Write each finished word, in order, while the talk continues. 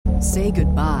Say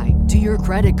goodbye to your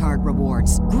credit card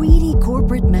rewards. Greedy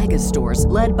corporate mega stores,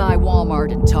 led by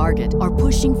Walmart and Target, are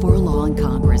pushing for a law in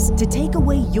Congress to take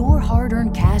away your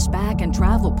hard-earned cash back and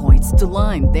travel points to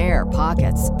line their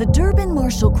pockets. The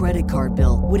Durbin-Marshall credit card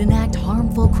bill would enact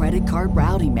harmful credit card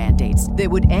routing mandates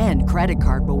that would end credit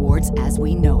card rewards as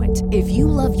we know it. If you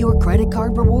love your credit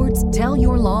card rewards, tell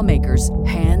your lawmakers,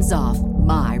 hands off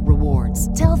my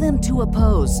rewards. Tell them to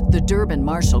oppose the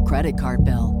Durbin-Marshall credit card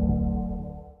bill.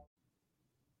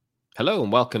 Hello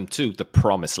and welcome to The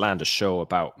Promised Land, a show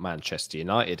about Manchester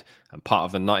United and part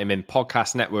of the 90 Min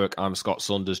Podcast Network. I'm Scott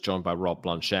Saunders, joined by Rob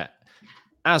Blanchette,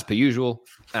 as per usual,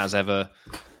 as ever.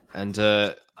 And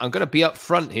I'm going to be up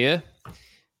front here.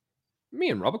 Me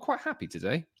and Rob are quite happy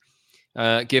today,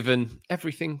 given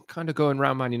everything kind of going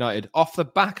around Man United off the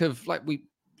back of,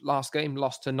 last game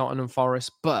lost to Nottingham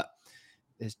Forest, but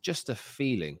there's just a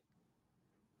feeling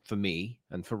for me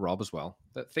and for Rob as well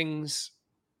that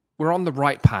we're on the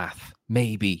right path,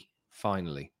 maybe,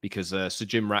 finally, because Sir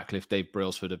Jim Ratcliffe, Dave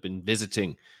Brailsford have been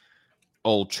visiting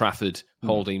Old Trafford,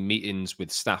 holding meetings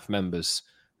with staff members,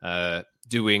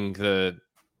 doing the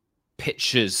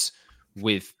pictures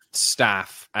with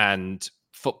staff and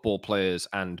football players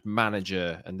and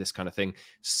manager and this kind of thing,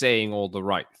 saying all the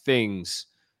right things.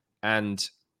 And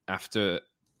after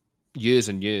years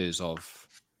and years of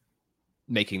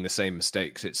making the same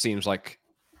mistakes, it seems like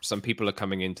some people are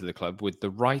coming into the club with the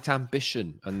right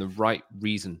ambition and the right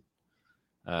reason.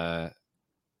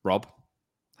 Rob,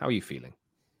 how are you feeling?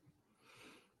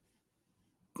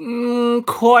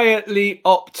 Quietly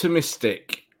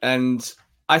optimistic. And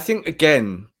I think,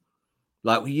 again,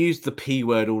 we use the P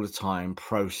word all the time,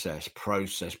 process.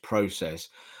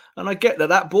 And I get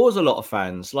that bores a lot of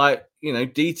fans.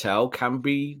 Detail can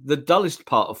be the dullest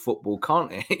part of football,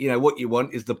 can't it? What you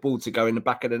want is the ball to go in the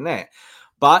back of the net.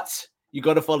 But you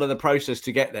got to follow the process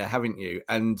to get there, haven't you?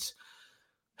 And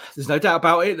there's no doubt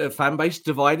about it. The fan base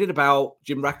divided about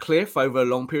Jim Ratcliffe over a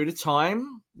long period of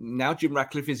time. Now Jim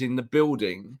Ratcliffe is in the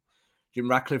building. Jim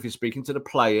Ratcliffe is speaking to the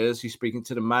players. He's speaking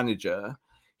to the manager.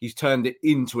 He's turned it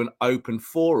into an open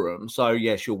forum. So,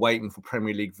 yes, you're waiting for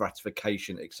Premier League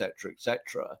ratification, etc.,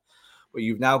 etc. But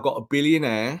you've now got a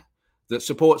billionaire that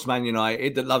supports Man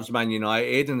United, that loves Man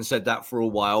United, and has said that for a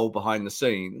while behind the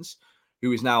scenes,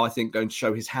 who is now, I think, going to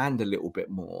show his hand a little bit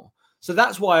more. So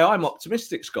that's why I'm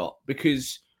optimistic, Scott,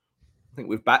 because I think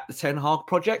we've backed the Ten Hag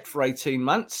project for 18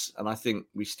 months, and I think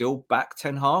we still back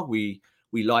Ten Hag. We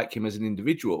like him as an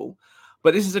individual.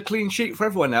 But this is a clean sheet for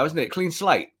everyone now, isn't it? Clean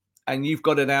slate. And you've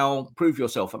got to now prove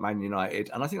yourself at Man United.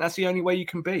 And I think that's the only way you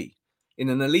can be. In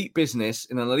an elite business,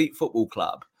 in an elite football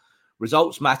club,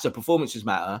 results matter, performances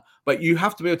matter, but you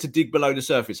have to be able to dig below the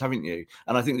surface, haven't you?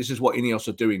 And I think this is what Ineos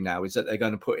are doing now, is that they're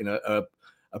going to put in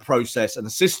a process and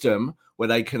a system where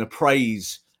they can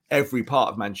appraise every part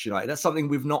of Manchester United. That's something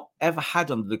we've not ever had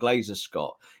under the Glazers,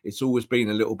 Scott. It's always been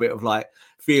a little bit of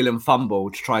feel and fumble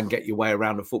to try and get your way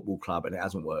around a football club, and it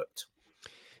hasn't worked.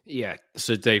 Yeah,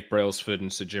 Sir Dave Brailsford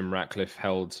and Sir Jim Ratcliffe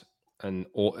held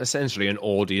essentially an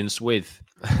audience with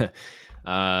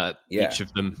each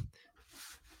of them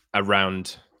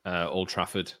around Old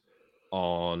Trafford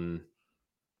on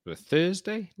the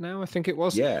Thursday now, I think it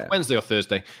was. Yeah. Wednesday or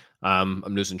Thursday. I'm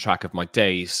losing track of my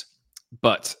days.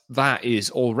 But that is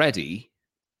already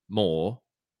more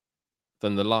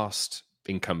than the last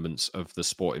incumbents of the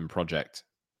Sporting Project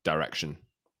direction.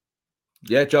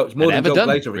 Yeah, Joe, it's more than Joe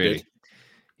Glazer really did.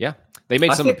 Yeah, they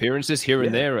made some appearances here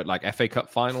and there at FA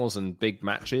Cup finals and big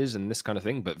matches and this kind of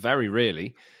thing, but very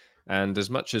rarely. And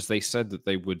as much as they said that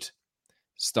they would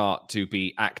start to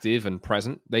be active and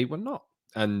present, they were not.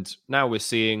 And now we're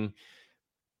seeing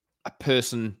a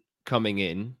person coming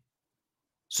in,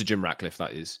 Sir Jim Ratcliffe,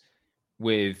 that is,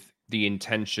 with the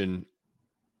intention,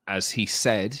 as he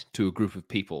said to a group of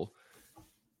people,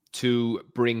 to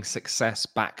bring success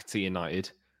back to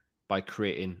United by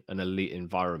creating an elite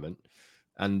environment.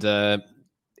 And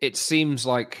it seems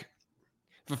like,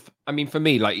 for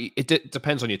me, it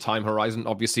depends on your time horizon.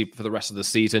 Obviously, for the rest of the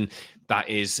season, that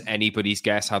is anybody's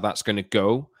guess how that's going to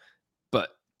go. But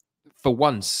for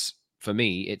once, for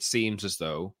me, it seems as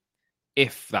though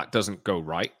if that doesn't go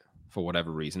right, for whatever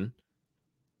reason,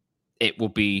 it will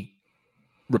be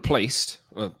replaced.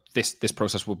 This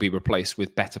process will be replaced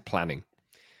with better planning.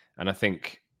 And I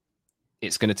think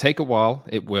it's going to take a while.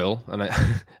 It will. And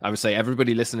I would say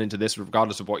everybody listening to this,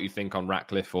 regardless of what you think on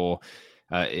Ratcliffe or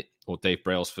Dave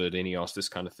Brailsford, Ineos, this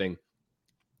kind of thing,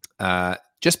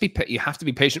 you have to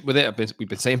be patient with it. We've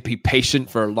been saying be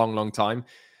patient for a long, long time.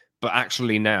 But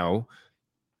actually now,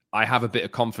 I have a bit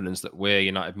of confidence that where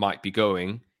United might be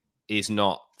going is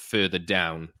not further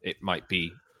down. It might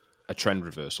be a trend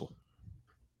reversal.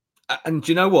 And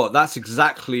do you know what? That's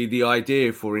exactly the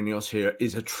idea for Ineos here,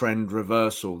 is a trend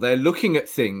reversal. They're looking at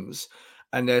things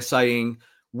and they're saying,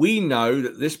 we know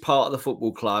that this part of the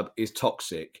football club is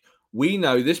toxic. We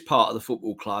know this part of the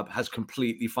football club has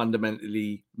completely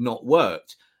fundamentally not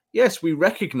worked. Yes, we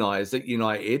recognize that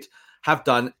United have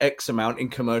done X amount in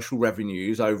commercial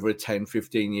revenues over a 10,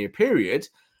 15-year period.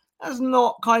 That's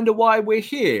not kind of why we're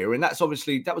here. And that's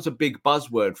obviously, that was a big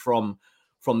buzzword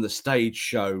from the stage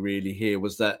show really here,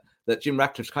 was that Jim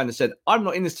Ratcliffe kind of said, I'm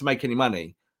not in this to make any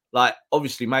money. Like,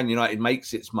 obviously, Man United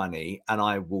makes its money and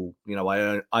I will,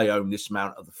 I own this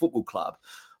amount of the football club.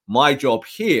 My job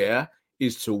here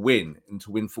is to win and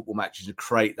to win football matches, to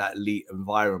create that elite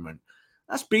environment.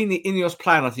 That's been the Ineos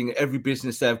plan. I think every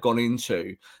business they've gone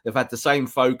into, they've had the same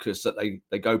focus, that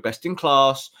they go best in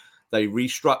class, they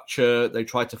restructure, they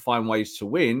try to find ways to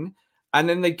win, and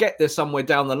then they get there somewhere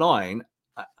down the line.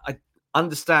 I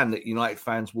understand that United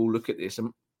fans will look at this,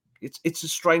 and it's a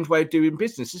strange way of doing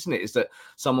business, isn't it? Is that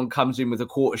someone comes in with a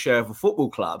quarter share of a football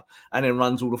club and then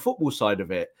runs all the football side of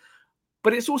it.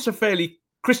 But it's also fairly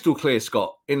crystal clear,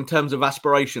 Scott, in terms of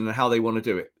aspiration and how they want to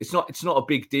do it. It's not a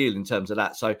big deal in terms of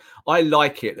that. So I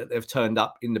like it that they've turned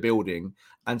up in the building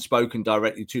and spoken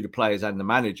directly to the players and the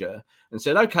manager and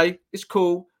said, okay, it's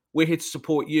cool. We're here to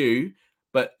support you,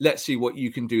 but let's see what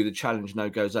you can do. The challenge now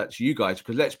goes out to you guys,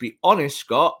 because let's be honest,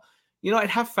 Scott,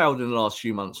 United have failed in the last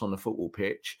few months on the football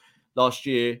pitch. Last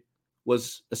year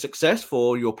was a success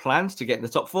for your plans to get in the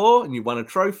top four and you won a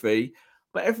trophy,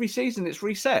 but every season it's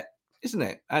reset, isn't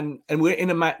it? And we're in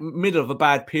a middle of a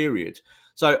bad period.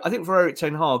 So I think for Erik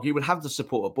ten Hag, he would have the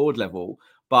support at board level,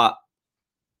 but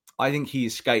I think he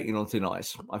is skating on thin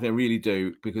ice. I think I really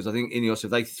do, because I think Ineos,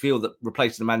 if they feel that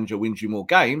replacing the manager wins you more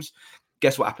games,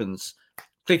 guess what happens?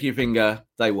 Click your finger,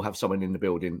 they will have someone in the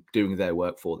building doing their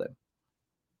work for them.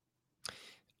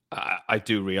 I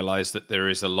do realize that there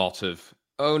is a lot of,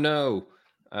 oh no,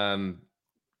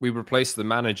 we replaced the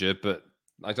manager, but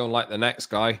I don't like the next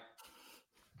guy.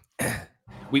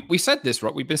 We said this,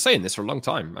 right? We've been saying this for a long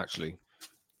time, actually.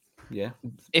 Yeah.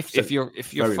 If you're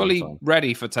fully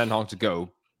ready for Ten Hag to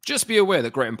go, just be aware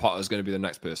that Graham Potter is going to be the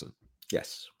next person.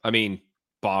 Yes. I mean,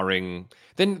 barring,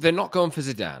 then they're not going for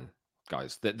Zidane,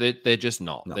 guys. They're just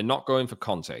not. No. They're not going for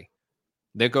Conte.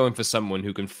 They're going for someone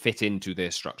who can fit into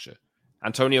their structure.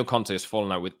 Antonio Conte has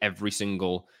fallen out with every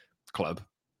single club,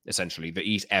 essentially, that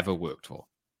he's ever worked for.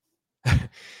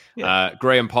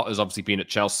 Graham Potter's obviously been at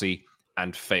Chelsea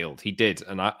and failed. He did.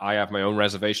 And I have my own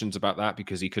reservations about that,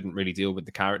 because he couldn't really deal with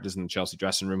the characters in the Chelsea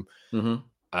dressing room.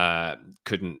 Mm-hmm.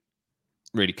 Couldn't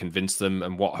really convince them.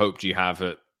 And what hope do you have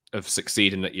of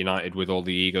succeeding at United with all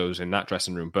the egos in that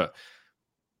dressing room? But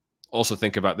also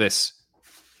think about this.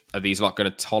 Are these not going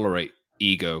to tolerate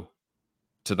ego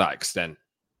to that extent?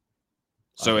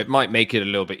 So it might make it a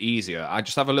little bit easier. I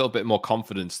just have a little bit more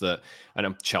confidence that, I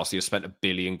know Chelsea has spent £1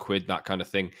 billion, that kind of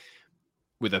thing,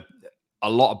 with a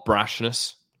lot of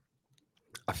brashness.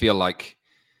 I feel like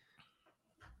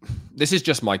this is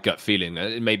just my gut feeling.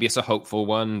 Maybe it's a hopeful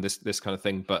one, this kind of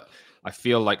thing, but I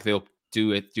feel like they'll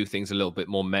do things a little bit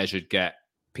more measured, get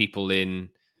people in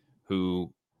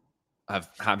who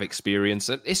have experience.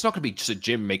 It's not going to be just a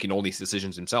Jim making all these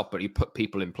decisions himself, but he put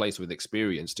people in place with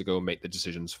experience to go and make the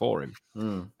decisions for him.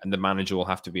 And the manager will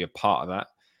have to be a part of that.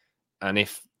 And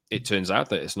if it turns out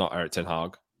that it's not Erik ten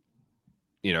Hag,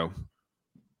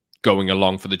 going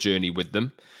along for the journey with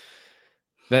them,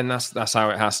 then that's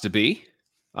how it has to be.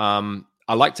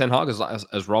 I like Ten Hag,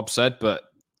 as Rob said, but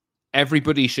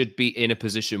everybody should be in a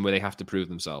position where they have to prove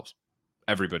themselves.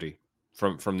 Everybody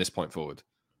from this point forward.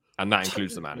 And that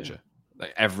includes the manager. Yeah.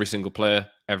 Like every single player,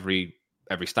 every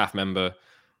staff member,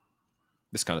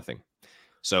 this kind of thing.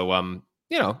 So, I'm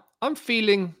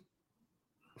feeling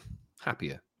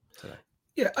happier today.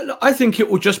 Yeah, I think it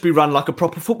will just be run like a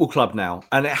proper football club now.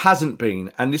 And it hasn't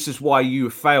been. And this is why you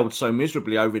have failed so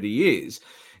miserably over the years,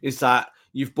 is that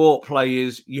you've bought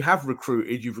players, you've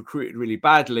recruited really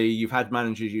badly, you've had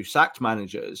managers, you've sacked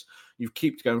managers, you've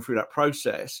kept going through that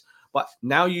process. But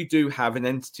now you do have an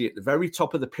entity at the very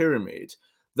top of the pyramid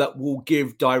that will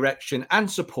give direction and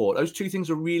support. Those two things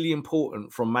are really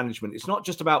important from management. It's not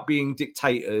just about being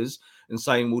dictators and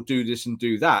saying, we'll do this and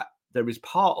do that. There is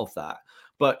part of that.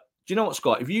 But do you know what,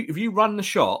 Scott? If you run the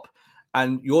shop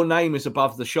and your name is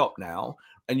above the shop now,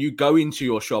 and you go into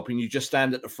your shop and you just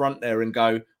stand at the front there and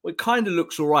go, well, it kind of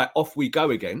looks all right, off we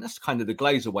go again. That's kind of the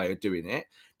Glazer way of doing it.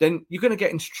 Then you're going to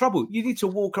get into trouble. You need to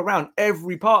walk around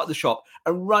every part of the shop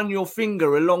and run your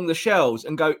finger along the shelves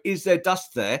and go, is there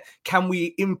dust there? Can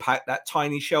we impact that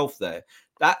tiny shelf there?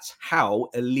 That's how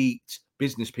elite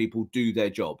business people do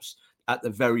their jobs. at the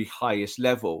very highest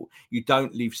level. You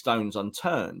don't leave stones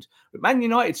unturned. But Man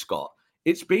United, Scott,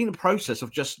 it's been a process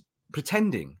of just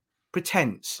pretense.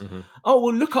 Mm-hmm. Oh,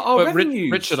 well, look at our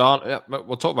revenues. Richard Arnold,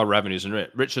 we'll talk about revenues in a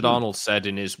minute. Richard Arnold said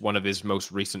in one of his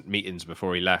most recent meetings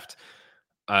before he left,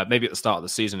 maybe at the start of the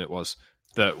season it was,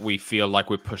 that we feel like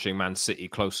we're pushing Man City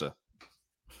closer.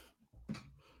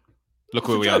 Look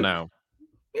where we are now.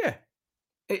 Yeah.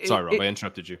 Sorry, Rob, I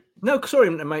interrupted you. No, sorry,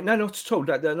 mate. No, not at all.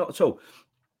 Not at all.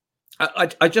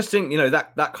 I just think,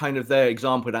 that kind of their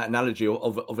example, that analogy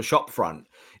of a shop front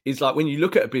is like when you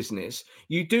look at a business,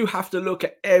 you do have to look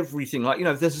at everything. Like,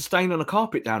 if there's a stain on a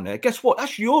carpet down there, guess what?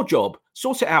 That's your job.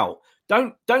 Sort it out.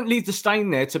 Don't leave the stain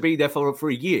there to be there for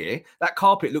a year. That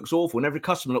carpet looks awful and every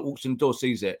customer that walks in the door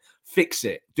sees it. Fix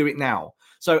it. Do it now.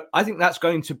 So I think that's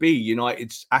going to be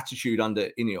United's attitude under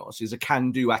Ineos, is a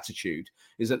can-do attitude,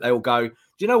 is that they'll go, do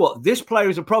you know what? This player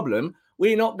is a problem.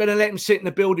 We're not going to let him sit in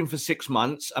the building for 6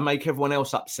 months and make everyone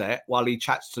else upset while he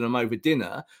chats to them over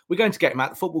dinner. We're going to get him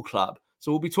out of the football club.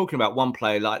 So we'll be talking about one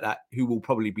player like that who will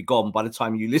probably be gone by the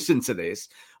time you listen to this,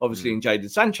 obviously in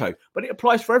Jadon Sancho. But it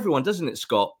applies for everyone, doesn't it,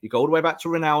 Scott? You go all the way back to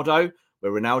Ronaldo,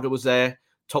 where Ronaldo was there,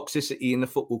 toxicity in the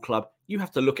football club. You have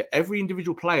to look at every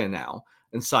individual player now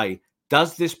and say,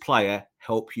 does this player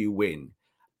help you win?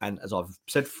 And as I've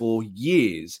said for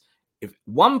years, if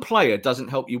one player doesn't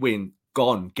help you win,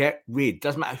 gone, get rid.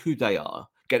 Doesn't matter who they are,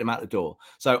 get them out the door.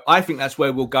 So I think that's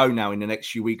where we'll go now in the next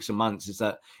few weeks and months, is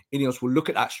that Ineos will look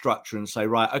at that structure and say,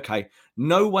 right, okay,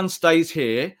 no one stays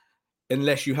here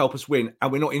unless you help us win.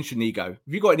 And we're not interested in ego.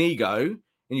 If you've got an ego and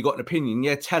you've got an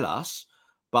opinion, tell us,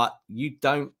 but you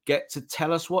don't get to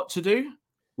tell us what to do.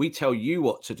 We tell you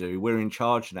what to do. We're in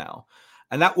charge now.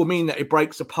 And that will mean that it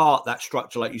breaks apart that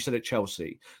structure, like you said, at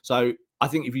Chelsea. So I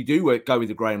think if you do go with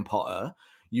the Graham Potter,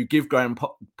 you give Graham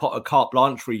Potter carte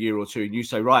blanche for a year or two and you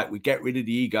say, right, we get rid of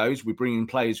the egos. We bring in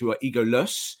players who are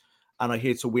egoless and are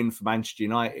here to win for Manchester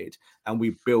United. And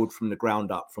we build from the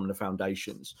ground up, from the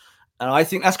foundations. And I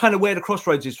think that's kind of where the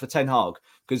crossroads is for Ten Hag,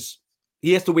 because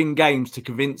he has to win games to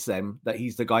convince them that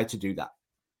he's the guy to do that.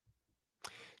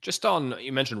 Just on,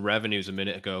 you mentioned revenues a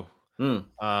minute ago.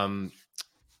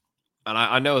 And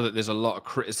I know that there's a lot of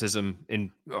criticism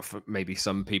for maybe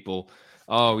some people.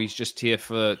 Oh, he's just here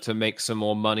to make some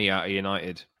more money out of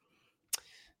United.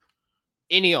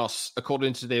 Ineos,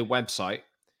 according to their website,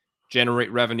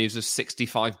 generate revenues of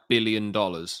 $65 billion.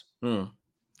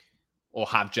 Or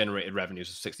have generated revenues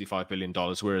of $65 billion,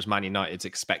 whereas Man United's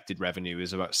expected revenue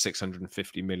is about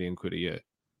 650 million quid a year.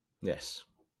 Yes.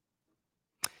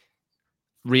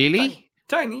 Really?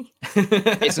 Tiny.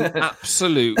 It's an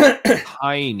absolute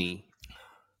tiny.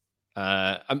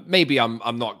 Maybe I'm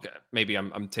not. Maybe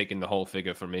I'm taking the whole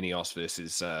figure from Ineos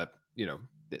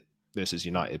versus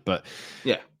United. But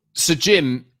yeah. So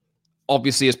Jim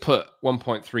obviously has put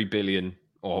 1.3 billion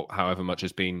or however much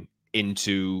has been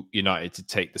into United to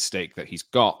take the stake that he's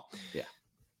got. Yeah.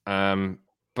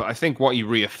 But I think what he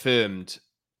reaffirmed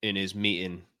in his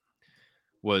meeting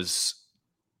was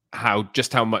how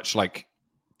much like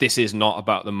this is not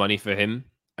about the money for him,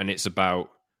 and it's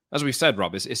about, as we said,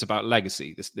 Rob, it's about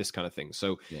legacy, this kind of thing.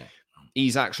 So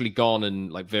he's actually gone,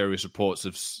 and like various reports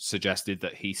have suggested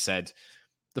that he said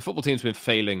the football team's been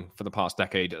failing for the past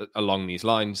decade along these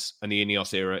lines, and the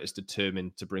Ineos era is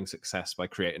determined to bring success by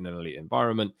creating an elite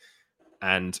environment,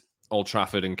 and Old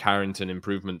Trafford and Carrington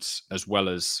improvements, as well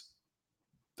as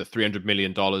the $300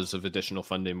 million of additional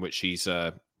funding, which he's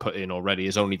put in already,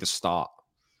 is only the start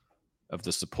of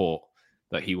the support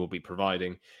that he will be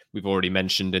providing. We've already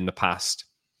mentioned in the past,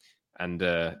 and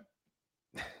of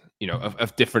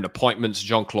different appointments.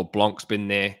 Jean-Claude Blanc's been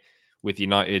there with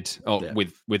United,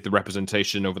 with the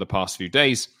representation over the past few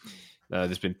days.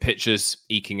 There's been pictures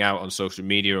eking out on social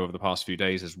media over the past few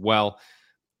days as well.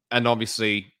 And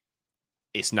obviously,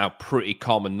 it's now pretty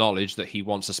common knowledge that he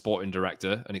wants a sporting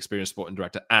director, an experienced sporting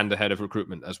director, and a head of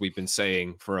recruitment, as we've been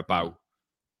saying for about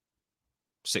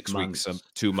 6 weeks,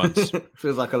 2 months.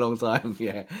 Feels like a long time,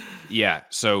 yeah. Yeah,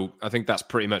 so I think that's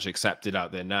pretty much accepted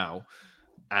out there now.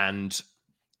 And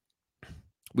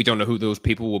we don't know who those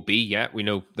people will be yet. We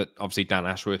know that obviously Dan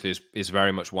Ashworth is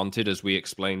very much wanted, as we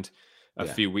explained a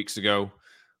few weeks ago.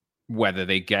 Whether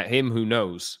they get him, who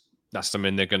knows? That's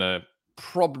something they're going to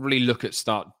probably look at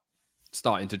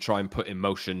starting to try and put in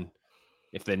motion,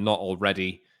 if they're not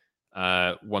already,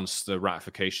 once the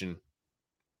ratification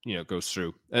goes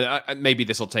through. Maybe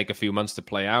this will take a few months to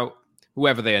play out,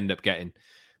 whoever they end up getting.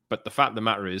 But the fact of the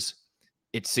matter is,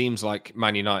 it seems like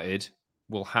Man United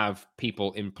will have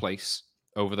people in place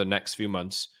over the next few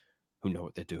months who know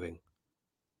what they're doing.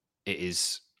 It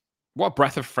is, what a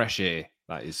breath of fresh air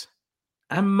that is.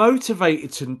 and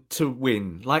motivated to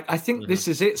win. Like, I think this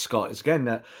is it, Scott. It's again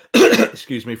that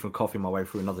excuse me from coughing my way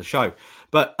through another show.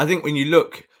 But I think when you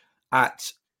look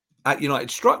at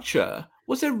United structure,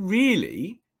 was there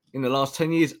really in the last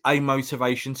 10 years a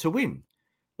motivation to win?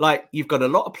 Like, you've got a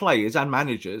lot of players and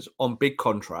managers on big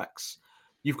contracts.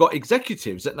 You've got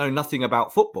executives that know nothing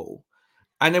about football.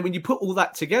 And then when you put all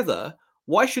that together,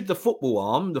 why should the football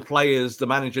arm, the players, the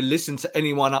manager listen to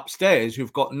anyone upstairs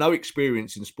who've got no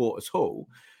experience in sport at all?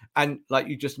 And like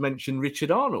you just mentioned,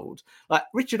 Richard Arnold. Like,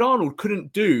 Richard Arnold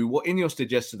couldn't do what Ineos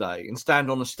did yesterday and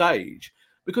stand on a stage,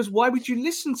 because why would you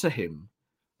listen to him?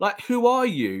 Like, who are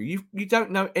you? You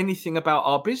don't know anything about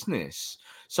our business.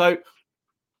 So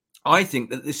I think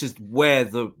that this is where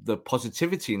the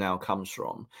positivity now comes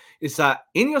from, is that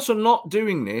Ineos are not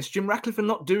doing this, Jim Ratcliffe are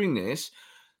not doing this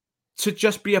to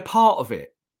just be a part of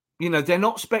it. You know, they're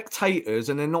not spectators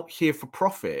and they're not here for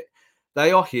profit.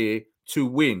 They are here to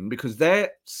win, because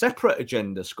their separate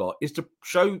agenda, Scott, is to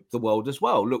show the world as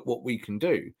well, look what we can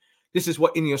do. This is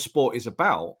what Ineos Sport is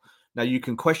about. Now, you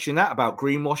can question that about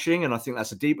greenwashing, and I think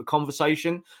that's a deeper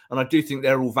conversation. And I do think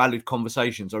they're all valid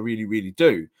conversations. I really, really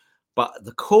do. But at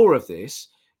the core of this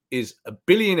is a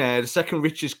billionaire, the second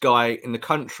richest guy in the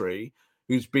country,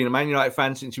 who's been a Man United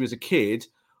fan since he was a kid,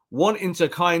 wanting to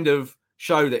kind of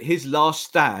show that his last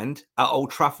stand at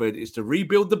Old Trafford is to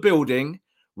rebuild the building,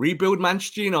 rebuild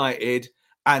Manchester United,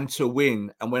 and to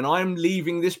win. And when I'm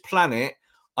leaving this planet,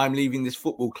 I'm leaving this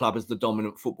football club as the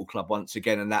dominant football club once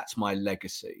again, and that's my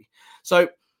legacy. So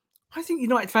I think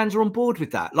United fans are on board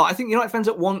with that. Like, I think United fans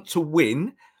that want to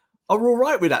win are all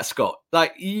right with that, Scott.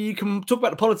 Like, you can talk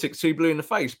about the politics too blue in the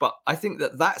face, but I think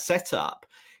that setup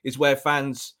is where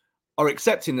fans are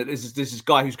accepting that this is a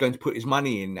guy who's going to put his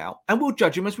money in now, and we'll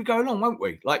judge him as we go along, won't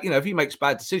we? Like, if he makes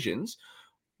bad decisions,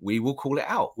 we will call it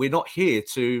out. We're not here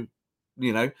to,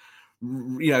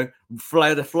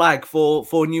 fly the flag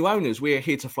for new owners. We're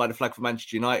here to fly the flag for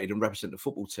Manchester United and represent the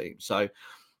football team. So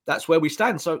that's where we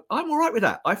stand. So I'm all right with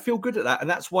that. I feel good at that. And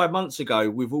that's why months ago,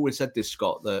 we've always said this,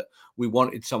 Scott, that we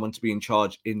wanted someone to be in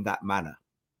charge in that manner.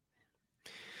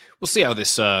 We'll see how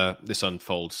this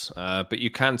unfolds. But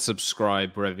you can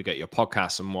subscribe wherever you get your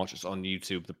podcasts and watch us on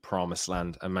YouTube, the Promised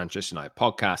Land and Manchester United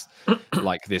podcast.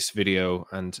 Like this video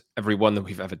and every one that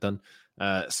we've ever done.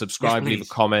 Subscribe, leave a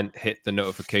comment, hit the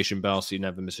notification bell so you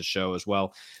never miss a show as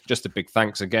well. Just a big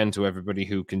thanks again to everybody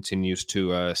who continues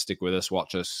to stick with us,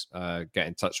 watch us, get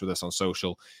in touch with us on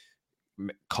social,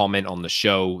 comment on the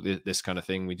show, this kind of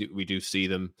thing. We do see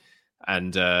them,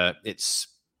 and it's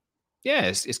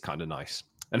kind of nice.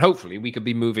 And hopefully we could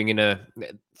be moving in a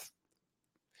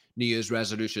New Year's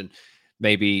resolution.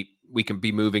 Maybe we can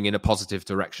be moving in a positive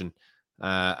direction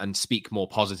and speak more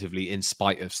positively in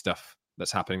spite of stuff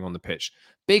that's happening on the pitch.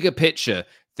 Bigger picture,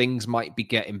 things might be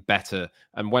getting better.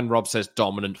 And when Rob says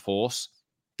dominant force,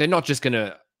 they're not just going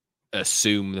to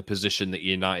assume the position that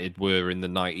United were in the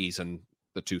 90s and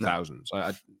the 2000s.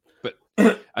 No. But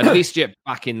at least you're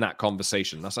back in that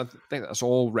conversation. I think that's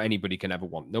all anybody can ever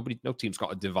want. No team's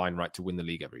got a divine right to win the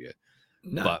league every year.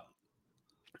 No. But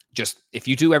just if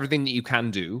you do everything that you can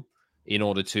do in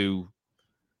order to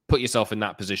put yourself in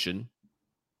that position,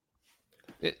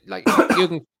 like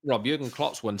Jurgen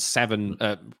Klopp's won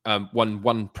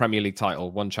one Premier League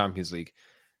title, one Champions League,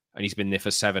 and he's been there for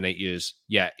 7-8 years.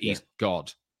 Yeah, he's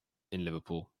God in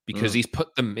Liverpool because he's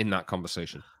put them in that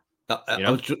conversation.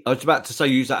 I was about to say,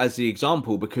 use that as the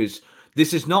example, because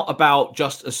this is not about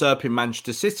just usurping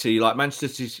Manchester City. Like, Manchester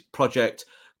City's project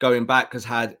going back has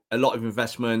had a lot of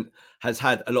investment, has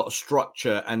had a lot of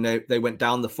structure, and they went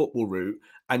down the football route.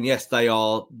 And yes, they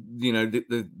are,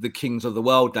 the kings of the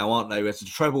world now, aren't they? As the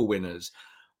treble winners.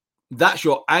 That's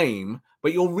your aim,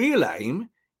 but your real aim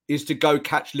is to go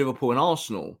catch Liverpool and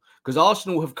Arsenal. Because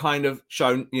Arsenal have kind of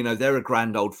shown, they're a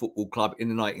grand old football club in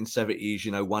the 1970s,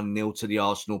 1-0 to the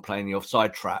Arsenal, playing the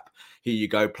offside trap. Here you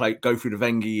go, go through the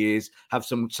Wenger years, have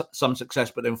some success,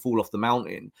 but then fall off the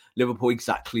mountain. Liverpool,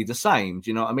 exactly the same.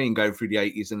 Do you know what I mean? Going through the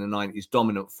 80s and the 90s,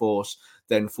 dominant force,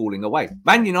 then falling away.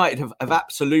 Man United have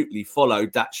absolutely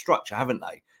followed that structure, haven't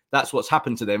they? That's what's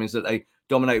happened to them, is that they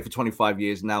dominated for 25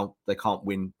 years. Now they can't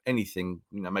win anything,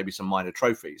 maybe some minor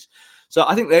trophies. So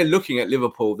I think they're looking at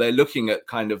Liverpool. They're looking at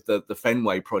kind of the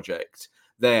Fenway project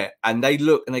there. And they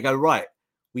look and they go, right,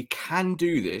 we can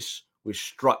do this with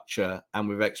structure and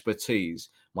with expertise.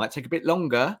 Might take a bit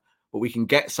longer, but we can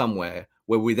get somewhere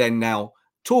where we're then now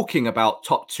talking about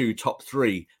top 2, top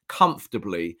 3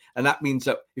 comfortably. And that means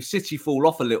that if City fall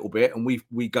off a little bit and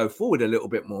we go forward a little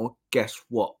bit more, guess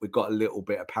what? We've got a little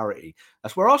bit of parity.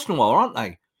 That's where Arsenal are, aren't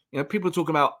they? People are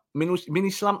talking about mini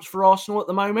slumps for Arsenal at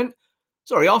the moment.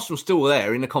 Sorry, Arsenal's still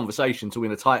there in the conversation to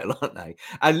win a title, aren't they?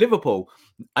 And Liverpool,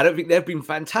 I don't think they've been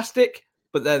fantastic,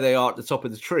 but there they are at the top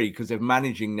of the tree because they're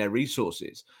managing their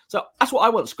resources. So that's what I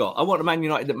want, Scott. I want a Man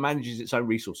United that manages its own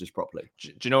resources properly.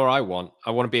 Do you know what I want?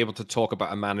 I want to be able to talk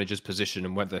about a manager's position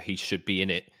and whether he should be in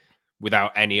it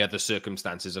without any other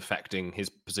circumstances affecting his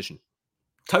position.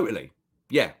 Totally.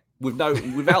 Yeah.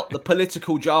 Without the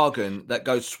political jargon that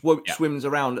goes swims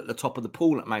around at the top of the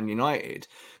pool at Man United,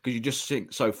 because you just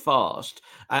sink so fast.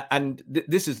 And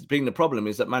this has been the problem,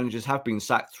 is that managers have been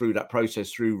sacked through that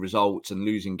process, through results and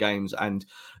losing games and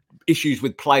issues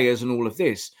with players and all of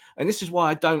this. And this is why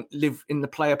I don't live in the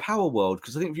player power world,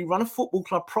 because I think if you run a football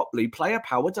club properly, player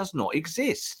power does not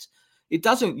exist. It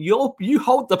doesn't. You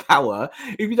hold the power.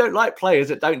 If you don't like players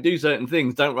that don't do certain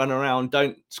things, don't run around,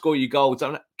 don't score your goals,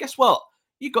 guess what?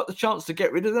 You got the chance to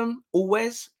get rid of them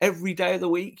always, every day of the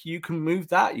week. You can move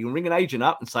that. You can ring an agent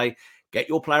up and say, get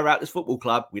your player out of this football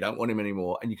club. We don't want him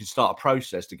anymore. And you can start a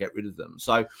process to get rid of them.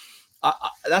 So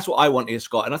that's what I want here,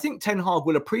 Scott. And I think Ten Hag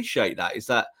will appreciate that, is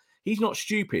that he's not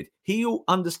stupid. He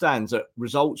understands that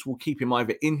results will keep him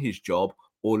either in his job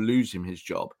or lose him his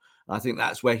job. And I think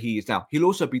that's where he is now. He'll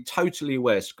also be totally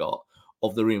aware, Scott,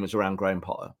 of the rumours around Graham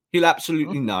Potter. He'll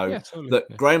absolutely know that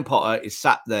Graham Potter is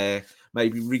sat there,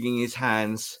 maybe wringing his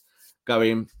hands,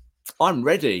 going, I'm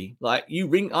ready. Like, you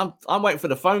ring, I'm waiting for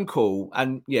the phone call.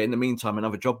 And yeah, in the meantime,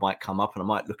 another job might come up and I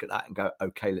might look at that and go,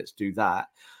 okay, let's do that.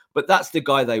 But that's the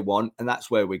guy they want. And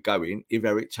that's where we're going if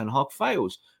Erik ten Hag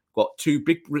fails. Got two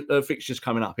big fixtures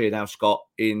coming up here now, Scott,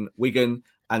 in Wigan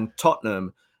and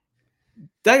Tottenham.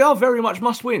 They are very much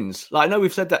must-wins. Like, I know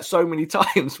we've said that so many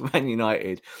times for Man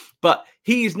United, but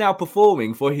he is now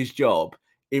performing for his job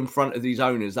in front of these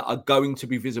owners that are going to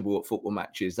be visible at football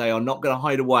matches. They are not going to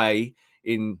hide away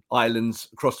in islands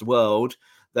across the world.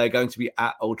 They're going to be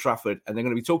at Old Trafford, and they're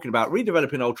going to be talking about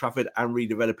redeveloping Old Trafford and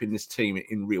redeveloping this team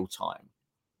in real time.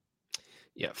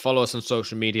 Yeah, follow us on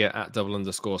social media at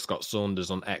 @double_Scott Saunders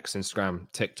on X,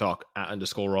 Instagram, TikTok,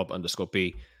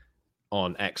 @_Rob_B.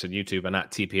 on X and YouTube, and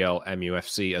at TPL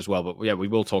MUFC as well. But yeah, we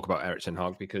will talk about Erik ten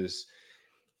Hag because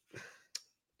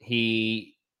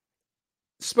he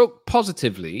spoke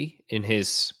positively in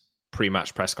his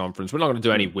pre-match press conference. We're not going to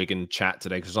do any Wigan chat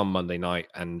today because it's on Monday night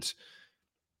and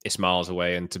it's miles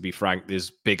away. And to be frank, there's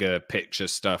bigger picture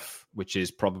stuff, which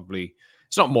is probably,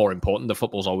 it's not more important. The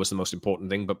football's always the most important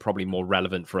thing, but probably more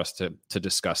relevant for us to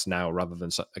discuss now rather than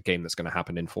a game that's going to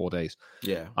happen in 4 days.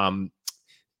 Yeah.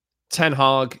 Ten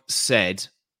Hag said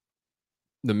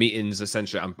the meetings,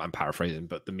 essentially, I'm paraphrasing,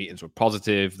 but the meetings were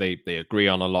positive. They agree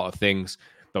on a lot of things,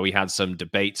 but we had some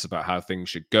debates about how things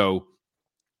should go.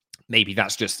 Maybe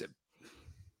that's just,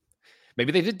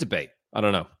 maybe they did debate. I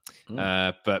don't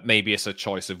know. But maybe it's a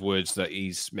choice of words that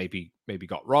he's maybe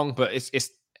got wrong, but it's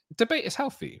debate is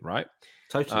healthy, right?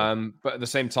 Totally. But at the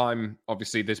same time,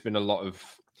 obviously there's been a lot of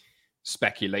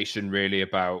speculation really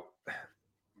about,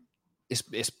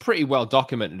 it's pretty well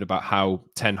documented about how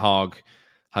Ten Hag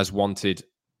has wanted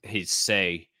his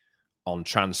say on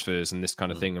transfers and this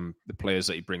kind of thing and the players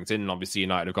that he brings in. And obviously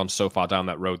United have gone so far down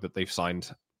that road that they've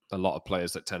signed a lot of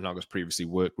players that Ten Hag has previously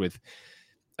worked with,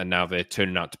 and now they're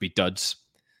turning out to be duds.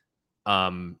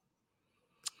 But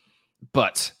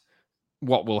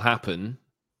what will happen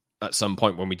at some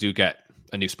point when we do get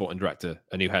a new sporting director,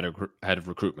 a new head of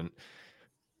recruitment,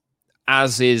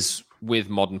 as is with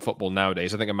modern football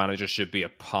nowadays, I think a manager should be a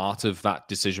part of that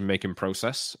decision-making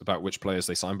process about which players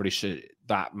they sign, but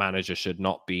that manager should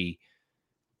not be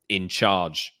in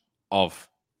charge of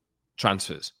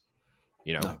transfers.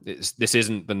 You know, no. This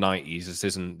isn't the 90s. This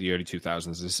isn't the early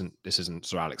 2000s. This isn't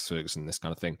Sir Alex Ferguson, this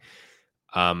kind of thing.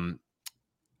 And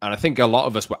I think a lot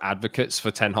of us were advocates for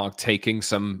Ten Hag taking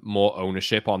some more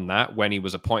ownership on that when he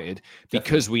was appointed,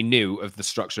 because we knew of the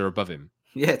structure above him.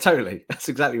 Yeah, totally. That's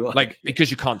exactly what. Like,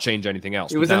 because you can't change anything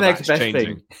else. It was the next best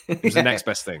thing. It was the next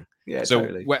best thing. Yeah, so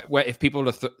totally. Where if people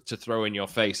are to throw in your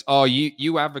face, oh,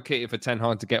 you advocated for Ten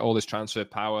Hag to get all this transfer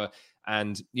power,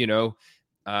 and you know,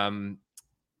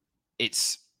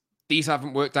 these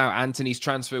haven't worked out. Anthony's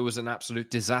transfer was an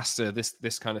absolute disaster.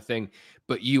 This kind of thing,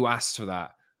 but you asked for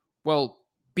that. Well,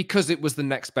 because it was the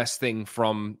next best thing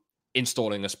from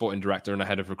installing a sporting director and a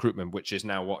head of recruitment, which is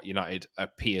now what United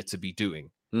appear to be doing.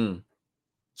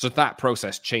 So that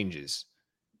process changes.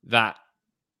 That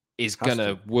is going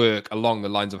to work along the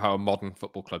lines of how a modern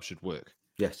football club should work.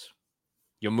 Yes.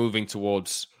 You're moving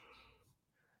towards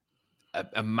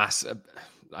a massive...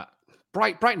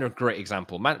 Brighton are a great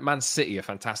example. Man City are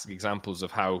fantastic examples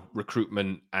of how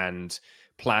recruitment and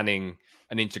planning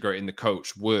and integrating the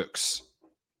coach works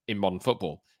in modern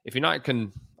football. If United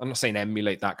can, I'm not saying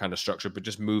emulate that kind of structure, but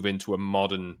just move into a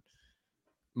modern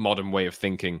way of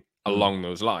thinking along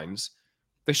those lines,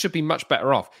 they should be much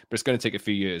better off. But it's going to take a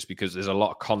few years because there's a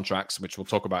lot of contracts, which we'll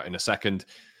talk about in a second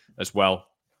as well,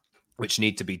 which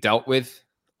need to be dealt with.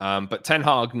 But Ten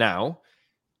Hag now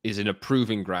is in a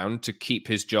proving ground to keep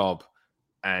his job.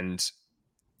 And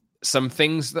some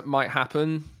things that might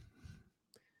happen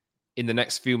in the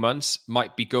next few months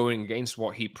might be going against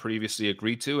what he previously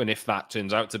agreed to. And if that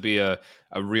turns out to be a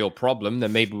real problem,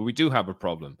 then maybe we do have a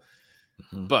problem.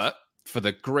 Mm-hmm. But for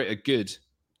the greater good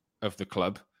of the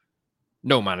club,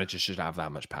 no manager should have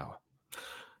that much power.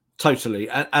 Totally.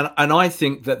 And I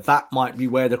think that might be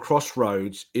where the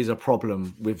crossroads is a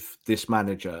problem with this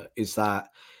manager, is that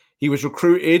he was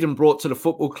recruited and brought to the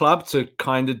football club to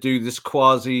kind of do this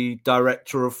quasi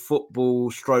director of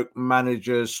football, stroke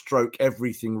manager, stroke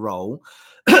everything role.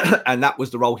 And that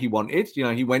was the role he wanted. You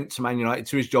know, he went to Man United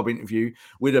to his job interview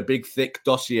with a big, thick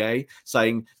dossier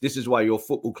saying, this is why your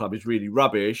football club is really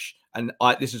rubbish. And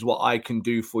this is what I can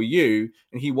do for you.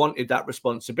 And he wanted that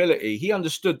responsibility. He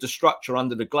understood the structure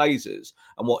under the Glazers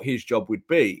and what his job would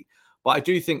be. But I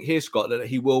do think here, Scott, that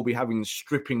he will be having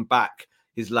stripping back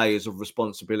his layers of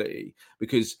responsibility,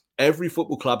 because every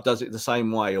football club does it the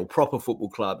same way, or proper football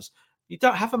clubs. You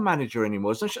don't have a manager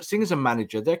anymore. There's no such thing as a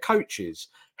manager. They're coaches,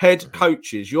 head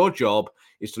coaches. Your job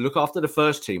is to look after the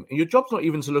first team. And your job's not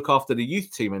even to look after the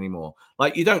youth team anymore.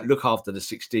 Like, you don't look after the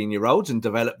 16-year-olds and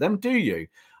develop them, do you?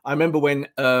 I remember when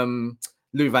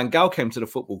Louis van Gaal came to the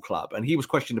football club and he was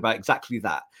questioned about exactly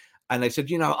that. And they said,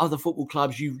 you know, other football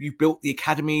clubs, you've built the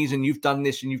academies and you've done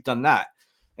this and you've done that.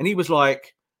 And he was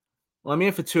like, well, I'm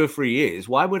here for 2 or 3 years.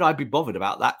 Why would I be bothered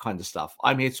about that kind of stuff?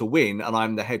 I'm here to win and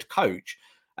I'm the head coach.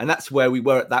 And that's where we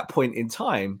were at that point in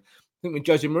time. I think when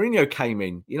Jose Mourinho came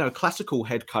in, you know, classical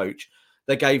head coach,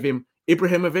 they gave him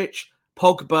Ibrahimovic,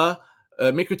 Pogba,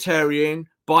 Mkhitaryan,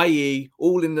 Bailly,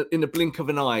 all in the blink of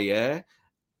an eye, yeah?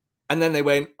 And then they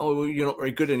went, oh, well, you're not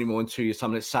very good anymore in 2 years'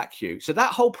 time, let's sack you. So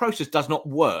that whole process does not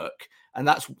work. And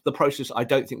that's the process I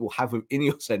don't think we'll have with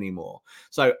Ineos anymore.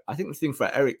 So I think the thing for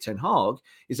Erik ten Hag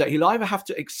is that he'll either have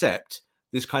to accept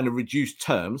this kind of reduced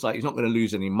terms, like he's not going to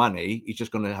lose any money, he's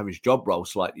just going to have his job role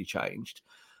slightly changed.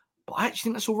 But I actually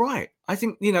think that's all right. I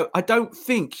think, you know, I don't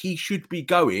think he should be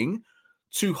going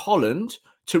to Holland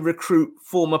to recruit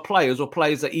former players or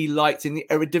players that he liked in the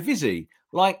Eredivisie.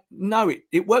 Like, no,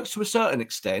 it works to a certain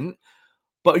extent.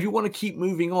 But if you want to keep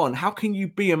moving on, how can you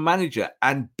be a manager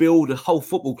and build a whole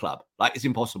football club? Like, it's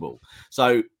impossible.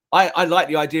 So I like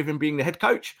the idea of him being the head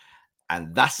coach,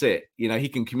 and that's it. You know, he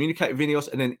can communicate with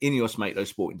Ineos, and then Ineos make those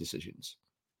sporting decisions.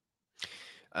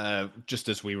 Just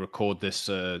as we record this,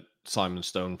 Simon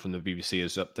Stone from the BBC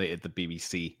has updated the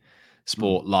BBC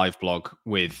Sport live blog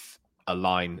with a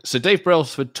line. So Dave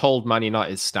Brailsford told Man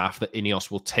United staff that Ineos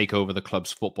will take over the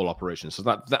club's football operations. So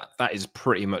that is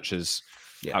pretty much as...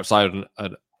 Yeah.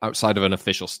 Outside of an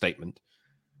official statement,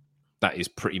 that is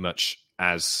pretty much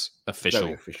as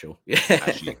official,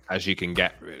 as you can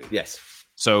get, really. Yes.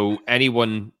 So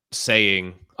anyone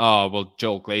saying, "Oh, well,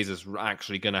 Joel Glazer's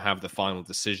actually going to have the final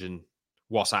decision.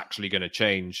 What's actually going to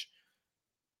change?"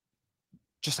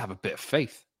 Just have a bit of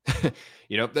faith.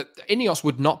 You know, that Ineos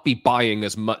would not be buying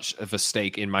as much of a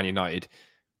stake in Man United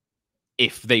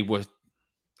if they were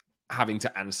having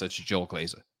to answer to Joel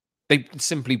Glazer. They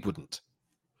simply wouldn't.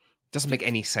 Doesn't make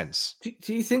any sense.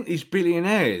 Do you think these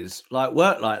billionaires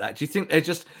work like that? Do you think they're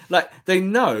just they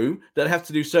know that they have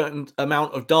to do certain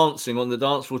amount of dancing on the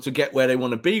dance floor to get where they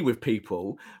want to be with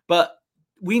people? But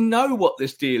we know what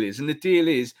this deal is. And the deal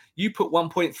is you put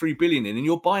 1.3 billion in and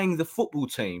you're buying the football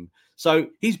team. So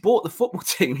he's bought the football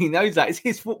team. He knows that it's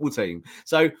his football team.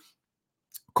 So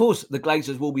of course the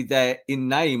Glazers will be there in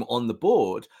name on the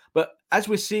board. But as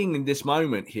we're seeing in this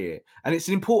moment here, and it's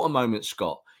an important moment,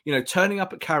 Scott, you know, turning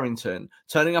up at Carrington,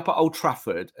 turning up at Old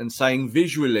Trafford and saying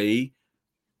visually,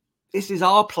 this is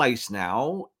our place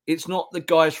now. It's not the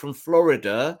guys from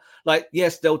Florida. Like,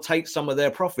 yes, they'll take some of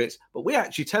their profits, but we're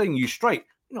actually telling you straight,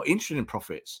 we're not interested in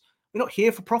profits. We're not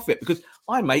here for profit because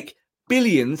I make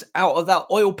billions out of that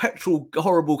oil petrol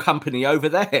horrible company over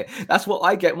there. That's what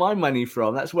I get my money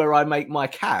from. That's where I make my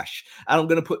cash. And I'm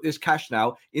going to put this cash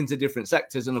now into different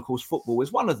sectors. And of course, football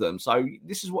is one of them. So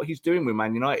this is what he's doing with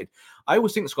Man United. I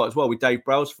always think, Scott, as well, with Dave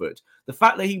Brailsford, the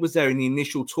fact that he was there in the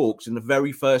initial talks in the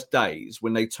very first days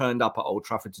when they turned up at Old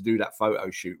Trafford to do that photo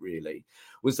shoot, really,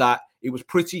 was that it was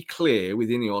pretty clear with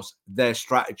Ineos, their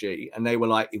strategy. And they were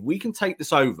like, if we can take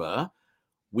this over,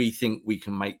 we think we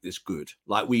can make this good.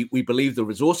 Like we believe the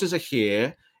resources are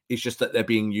here. It's just that they're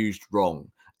being used wrong.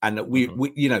 And that we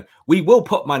will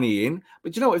put money in,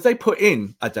 but you know, if they put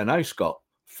in, I don't know, Scott,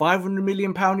 £500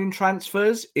 million in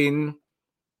transfers in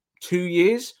 2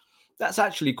 years, that's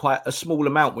actually quite a small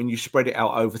amount when you spread it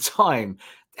out over time.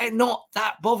 They're not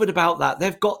that bothered about that.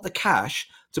 They've got the cash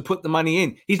to put the money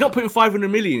in. He's not putting 500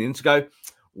 million in to go,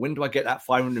 when do I get that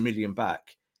 500 million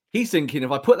back? He's thinking,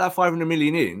 if I put that 500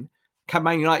 million in, can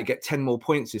Man United get 10 more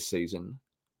points this season?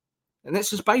 And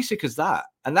it's as basic as that.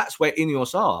 And that's where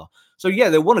Ineos are. So, yeah,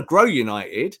 they want to grow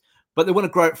United, but they want to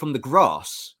grow it from the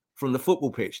grass, from the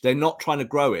football pitch. They're not trying to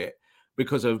grow it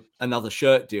because of another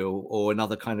shirt deal or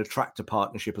another kind of tractor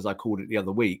partnership, as I called it the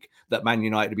other week, that Man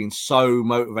United have been so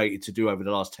motivated to do over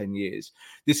the last 10 years.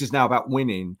 This is now about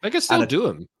winning. They can still do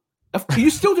them. You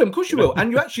still do them, of course you will.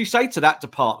 And you actually say to that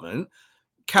department,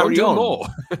 carry on. More.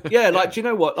 Yeah, like, do you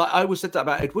know what? Like, I always said that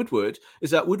about Ed Woodward,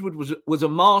 is that Woodward was a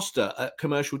master at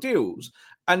commercial deals.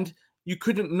 And you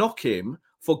couldn't knock him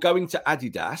for going to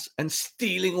Adidas and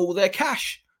stealing all their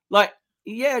cash. Like,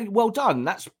 yeah, well done.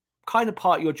 That's kind of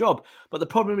part of your job. But the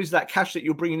problem is that cash that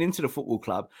you're bringing into the football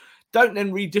club, don't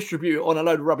then redistribute it on a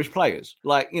load of rubbish players.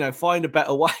 Like, you know, find a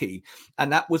better way.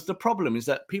 And that was the problem, is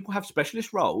that people have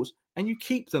specialist roles and you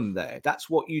keep them there. That's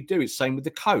what you do. It's the same with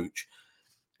the coach.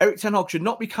 Erik ten Hag should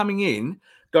not be coming in,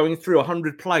 going through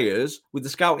 100 players with the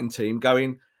scouting team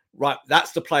going, right,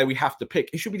 that's the player we have to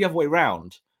pick. It should be the other way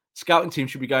around. Scouting team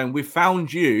should be going, we've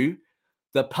found you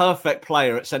the perfect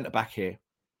player at centre-back here.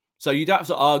 So you don't have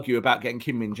to argue about getting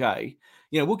Kim Min-jae.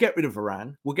 You know, we'll get rid of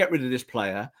Varane. We'll get rid of this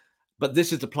player. But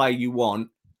this is the player you want.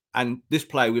 And this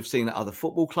player we've seen at other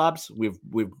football clubs. We've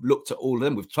looked at all of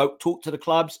them. We've talked to the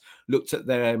clubs, looked at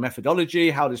their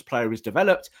methodology, how this player is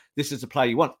developed. This is the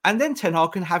player you want. And then Ten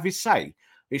Hag can have his say.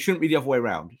 It shouldn't be the other way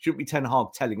around. It shouldn't be Ten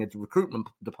Hag telling a recruitment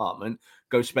department,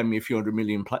 go spend me a few £100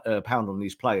 million on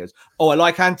these players. Oh, I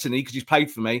like Anthony because he's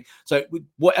paid for me. So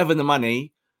whatever the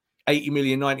money, 80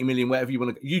 million, 90 million, whatever you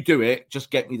want to, you do it,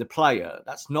 just get me the player.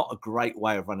 That's not a great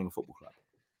way of running a football club.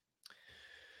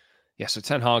 Yeah, so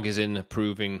Ten Hag is in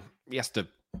approving. Yes, the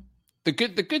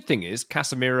good thing is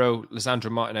Casemiro, Lisandro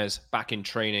Martinez back in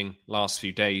training last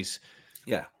few days.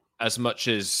 Yeah. As much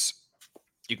as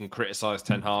you can criticize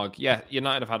Ten Hag, yeah,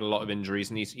 United have had a lot of injuries,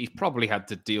 and he's probably had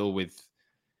to deal with.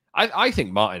 I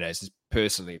think Martinez is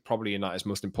personally probably United's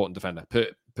most important defender.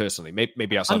 Personally,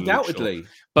 maybe outside undoubtedly, of Luke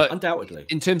Shaw. But undoubtedly,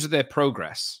 in terms of their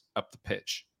progress up the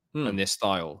pitch and their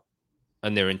style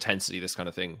and their intensity, this kind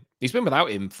of thing, he's been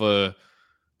without him for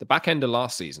the back end of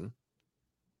last season,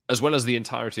 as well as the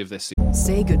entirety of this season.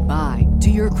 Say goodbye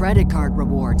to your credit card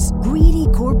rewards. Greedy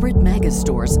corporate mega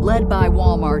stores, led by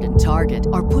Walmart and Target,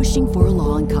 are pushing for a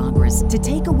law in Congress to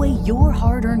take away your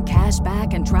hard-earned cash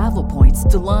back and travel points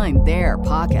to line their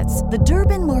pockets. The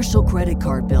Durbin-Marshall credit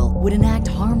card bill would enact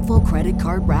harmful credit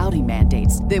card routing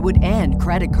mandates that would end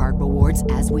credit card rewards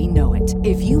as we know it.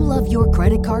 If you love your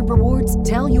credit card rewards,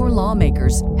 tell your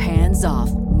lawmakers, hands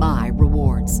off my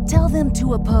rewards. Tell them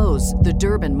to oppose the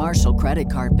Durbin-Marshall credit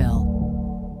card bill.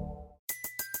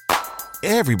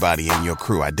 Everybody in your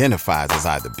crew identifies as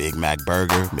either Big Mac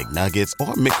Burger, McNuggets,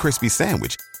 or McCrispy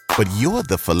Sandwich. But you're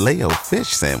the Filet-O-Fish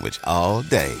Sandwich all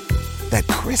day. That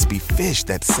crispy fish,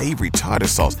 that savory tartar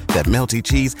sauce, that melty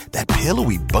cheese, that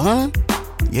pillowy bun.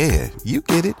 Yeah, you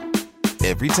get it.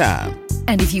 Every time.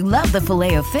 And if you love the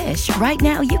Filet-O-Fish, right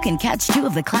now you can catch two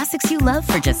of the classics you love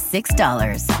for just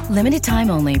 $6. Limited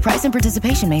time only. Price and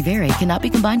participation may vary. Cannot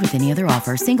be combined with any other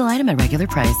offer. Single item at regular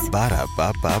price.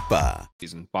 Ba-da-ba-ba-ba.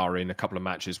 Season, barring a couple of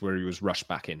matches where he was rushed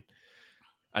back in.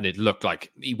 And it looked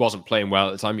like he wasn't playing well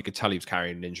at the time. You could tell he was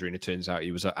carrying an injury, and it turns out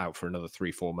he was out for another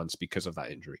 3-4 months because of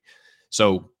that injury.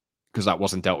 So, because that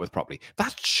wasn't dealt with properly.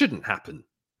 That shouldn't happen.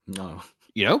 No.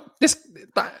 You know?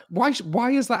 Why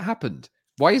has that happened?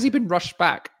 Why has he been rushed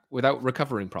back without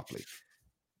recovering properly?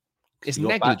 It's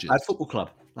negligence. Bad football club.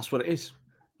 That's what it is.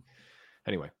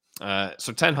 Anyway,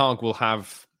 so Ten Hag will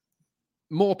have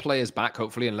more players back,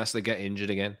 hopefully, unless they get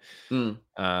injured again.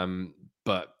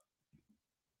 But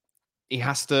he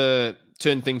has to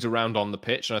turn things around on the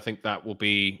pitch, and I think that will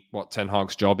be what Ten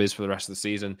Hag's job is for the rest of the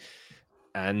season.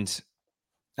 And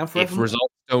if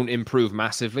results don't improve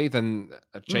massively, then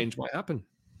a change might happen.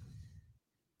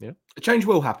 Yeah, a change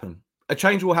will happen. A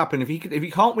change will happen if he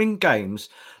can't win games.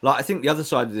 Like, I think the other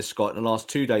side of this, Scott, in the last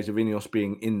 2 days of Ineos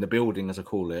being in the building, as I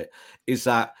call it, is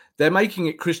that they're making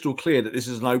it crystal clear that this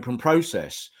is an open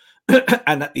process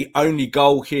and that the only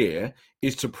goal here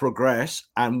is to progress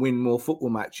and win more football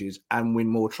matches and win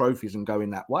more trophies and go in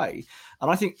that way. And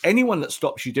I think anyone that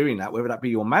stops you doing that, whether that be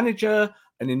your manager,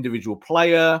 an individual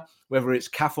player, whether it's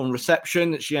Kath on reception,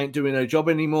 that she ain't doing her job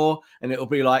anymore, and it'll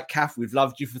be like, Kath, we've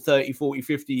loved you for 30, 40,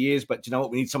 50 years, but do you know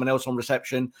what? We need someone else on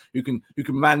reception who can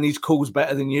man these calls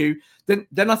better than you.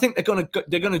 Then I think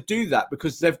they're gonna do that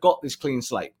because they've got this clean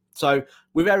slate. So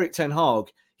with Erik ten Hag,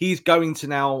 he's going to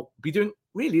now be doing,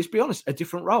 really, let's be honest, a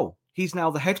different role. He's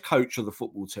now the head coach of the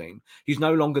football team. He's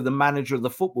no longer the manager of the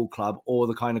football club or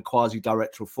the kind of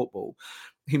quasi-director of football.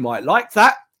 He might like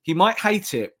that. He might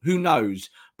hate it. Who knows?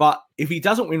 But if he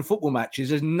doesn't win football matches,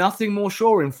 there's nothing more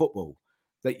sure in football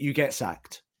that you get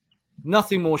sacked.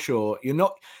 Nothing more sure.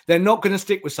 They're not going to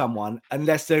stick with someone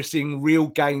unless they're seeing real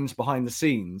gains behind the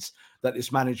scenes that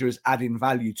this manager is adding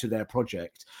value to their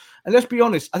project. And let's be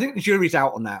honest, I think the jury's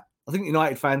out on that. I think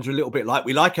United fans are a little bit like,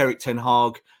 we like Erik ten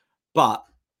Hag, but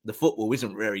the football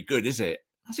isn't very good, is it?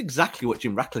 That's exactly what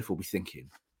Jim Ratcliffe will be thinking.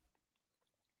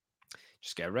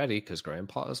 Just get ready, because Graham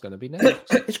Potter's going to be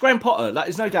next. It's Graham Potter.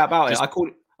 There's no doubt about it.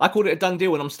 I called it a done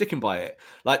deal, and I'm sticking by it.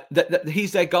 Like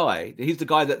he's their guy. He's the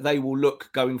guy that they will look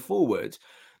going forward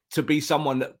to be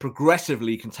someone that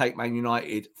progressively can take Man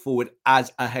United forward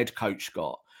as a head coach,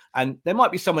 Scott. And there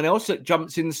might be someone else that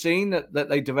jumps in the scene that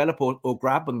they develop or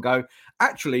grab and go,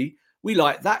 actually, we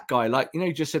like that guy. Like,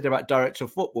 you just said about director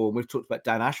of football, and we've talked about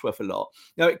Dan Ashworth a lot.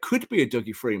 It could be a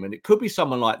Dougie Freeman. It could be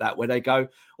someone like that where they go,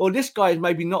 well, this guy is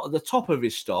maybe not at the top of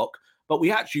his stock, but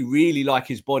we actually really like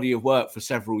his body of work for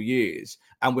several years,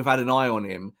 and we've had an eye on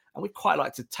him, and we'd quite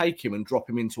like to take him and drop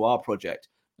him into our project.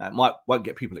 That won't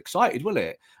get people excited, will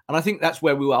it? And I think that's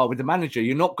where we are with the manager.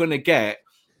 You're not going to get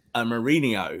a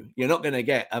Mourinho. You're not going to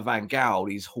get a Van Gaal,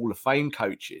 these Hall of Fame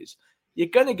coaches. You're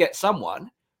going to get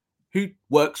someone who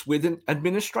works with an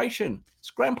administration.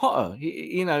 It's Graham Potter.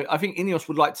 I think Ineos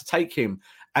would like to take him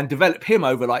and develop him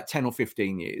over like 10 or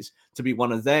 15 years to be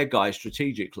one of their guys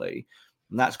strategically.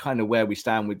 And that's kind of where we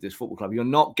stand with this football club. You're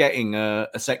not getting a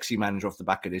sexy manager off the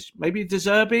back of this. Maybe De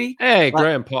Zerbi. Hey,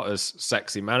 Graham Potter's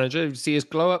sexy manager. You see his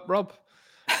glow up, Rob?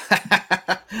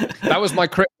 That was my...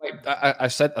 I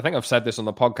think I've said this on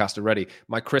the podcast already.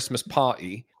 My Christmas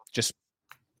party, just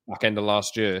back end of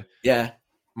last year. Yeah.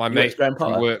 My mate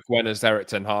from work went as Erik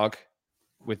ten Hag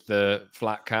with the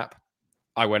flat cap.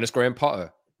 I went as Graham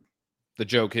Potter. The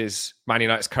joke is Man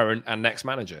United's current and next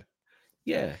manager.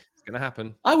 Yeah. It's going to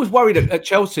happen. I was worried at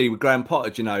Chelsea with Graham Potter,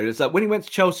 It's like when he went to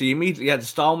Chelsea, he immediately had a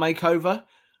style makeover.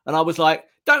 And I was like,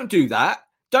 don't do that.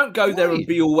 Don't go there and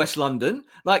be all West London.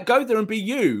 Like, go there and be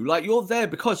you. Like, you're there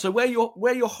because... So wear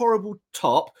your horrible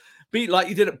top... Be like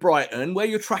you did at Brighton, wear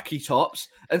your tracky tops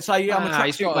and say, yeah, I'm a tracksuit manager.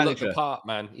 He's got to look the part,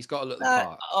 man. He's got to look the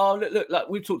part. Oh, look, like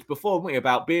we've talked before, haven't we,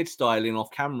 about beard styling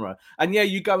off camera. And yeah,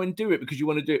 you go and do it because you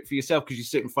want to do it for yourself because you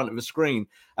sit in front of a screen.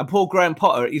 And poor Graham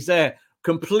Potter, he's there,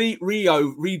 complete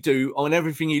redo on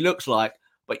everything he looks like,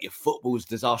 but your football's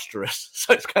disastrous.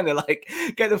 So it's kind of like,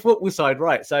 get the football side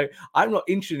right. So I'm not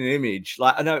interested in image.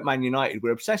 Like, I know at Man United,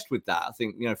 we're obsessed with that. I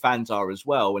think, fans are as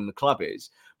well, and the club is.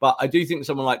 But I do think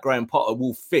someone like Graham Potter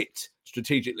will fit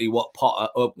strategically what Potter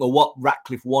or what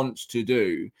Ratcliffe wants to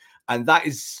do. And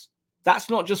that's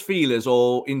not just feelers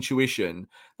or intuition.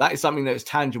 That is something that is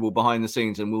tangible behind the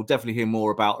scenes. And we'll definitely hear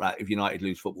more about that if United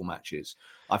lose football matches.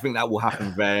 I think that will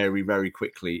happen very, very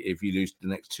quickly if you lose the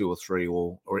next 2 or 3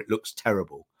 or it looks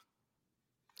terrible.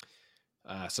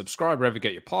 Subscribe wherever you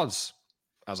get your pods.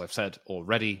 As I've said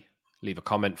already, leave a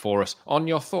comment for us on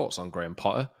your thoughts on Graham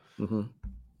Potter. Mm-hmm.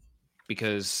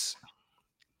 Because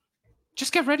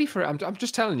just get ready for it. I'm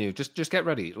just telling you, just get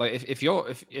ready. Like if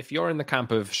you're in the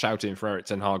camp of shouting for Erik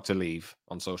ten Hag to leave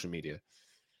on social media,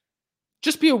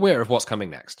 just be aware of what's coming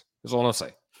next. That's all I'll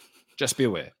say. Just be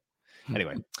aware.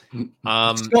 Anyway,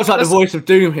 it's like the voice of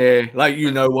doom here. Like,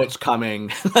 what's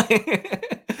coming.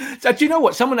 So do you know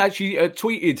what? Someone actually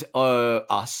tweeted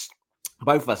us.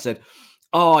 Both of us said,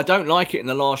 oh, I don't like it in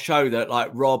the last show that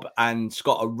like Rob and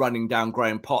Scott are running down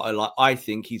Graham Potter. Like, I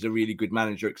think he's a really good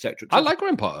manager, etc. I like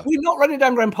Graham Potter. We're not running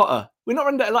down Graham Potter. We're not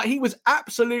running down. Like, he was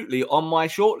absolutely on my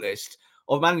shortlist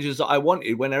of managers that I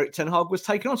wanted when Erik ten Hag was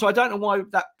taken on. So I don't know why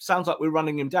that sounds like we're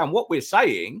running him down. What we're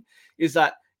saying is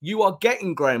that you are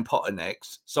getting Graham Potter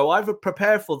next. So either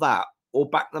prepare for that or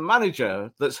back the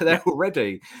manager that's there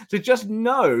already. So just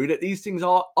know that these things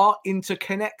are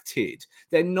interconnected.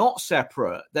 They're not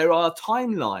separate. There are a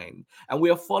timeline, and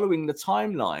we are following the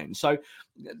timeline. So,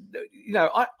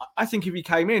 I think if he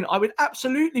came in, I would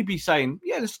absolutely be saying,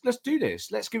 yeah, let's do this.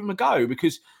 Let's give him a go,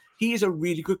 because he is a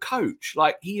really good coach.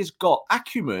 Like, he has got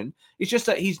acumen. It's just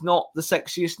that he's not the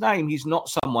sexiest name. He's not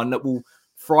someone that will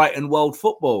frighten world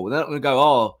football. They're not going to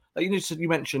go, you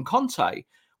mentioned Conte.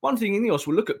 One thing Ineos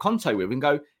will look at Conte with and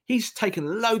go, he's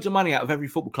taken loads of money out of every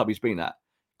football club he's been at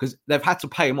because they've had to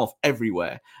pay him off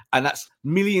everywhere. And that's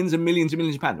millions and millions and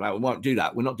millions of pounds. Well, we won't do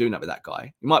that. We're not doing that with that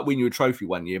guy. He might win you a trophy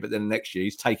one year, but then the next year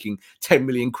he's taking 10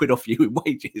 million quid off you in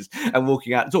wages and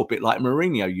walking out the door, a bit like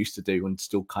Mourinho used to do and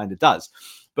still kind of does.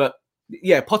 But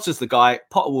yeah, Potter's the guy.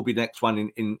 Potter will be the next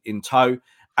one in tow.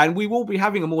 And we will be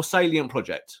having a more salient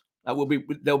project.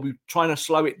 They'll be trying to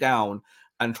slow it down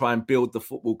and try and build the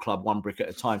football club one brick at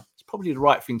a time. It's probably the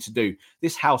right thing to do.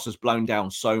 This house has blown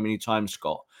down so many times,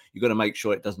 Scott. You've got to make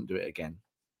sure it doesn't do it again.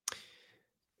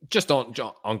 Just on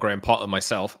Graham Potter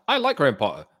myself, I like Graham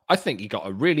Potter. I think he got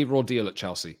a really raw deal at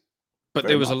Chelsea, but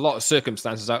there was a lot of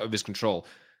circumstances out of his control.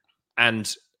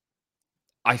 And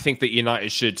I think that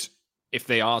United should, if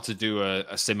they are to do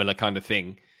a similar kind of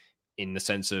thing, in the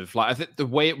sense of, like, I think the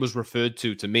way it was referred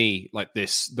to me, like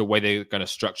this, the way they're going to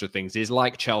structure things is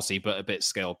like Chelsea, but a bit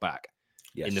scaled back.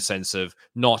 Yes. In the sense of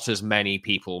not as many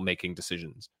people making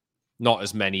decisions, not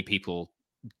as many people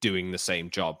doing the same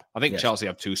job. I think Chelsea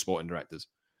have 2 sporting directors.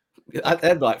 I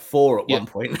had like 4 at one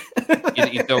point.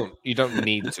 you don't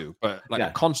need to, but like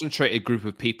a concentrated group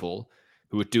of people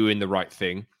who are doing the right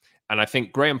thing. And I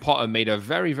think Graham Potter made a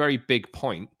very, very big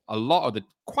point,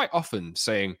 quite often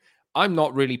saying, I'm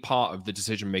not really part of the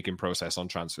decision-making process on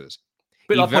transfers.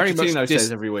 But like Pochettino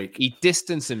says every week. He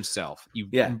distanced himself. He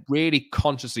really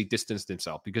consciously distanced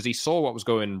himself because he saw what was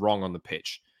going wrong on the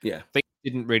pitch. Yeah. Things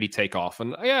didn't really take off.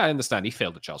 And I understand he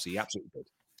failed at Chelsea. He absolutely did.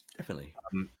 Definitely.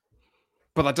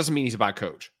 But that doesn't mean he's a bad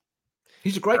coach.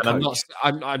 He's a great coach.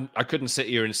 I couldn't sit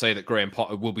here and say that Graham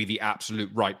Potter will be the absolute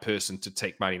right person to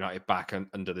take Man United back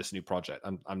under this new project.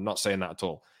 I'm not saying that at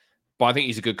all. But I think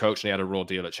he's a good coach and he had a raw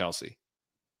deal at Chelsea.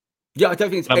 Yeah, I don't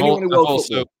think it's anyone in world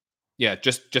football. Yeah,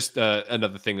 just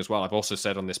another thing as well. I've also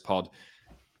said on this pod,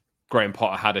 Graham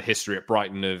Potter had a history at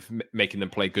Brighton of making them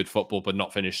play good football but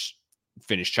not finish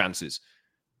chances,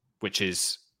 which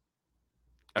is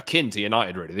akin to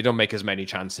United, really. They don't make as many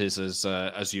chances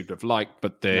as you'd have liked,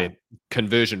 but the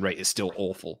conversion rate is still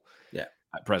awful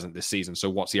at present this season. So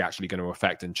what's he actually going to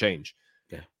affect and change?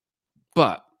 Yeah.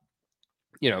 But,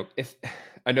 if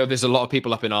I know there's a lot of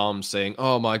people up in arms saying,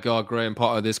 oh my God, Graham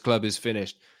Potter, this club is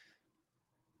finished.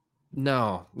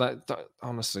 No,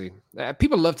 honestly,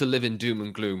 people love to live in doom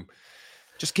and gloom.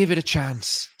 Just give it a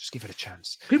chance. People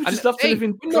just love to live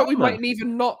in drama.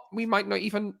 We might not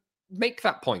even make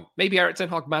that point. Maybe Erik ten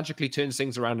Hag magically turns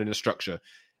things around in a structure,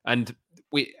 and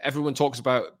everyone talks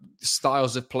about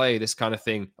styles of play, this kind of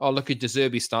thing. Oh, look at De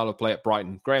Zerbi's style of play at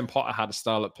Brighton. Graham Potter had a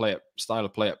style of play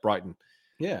at Brighton.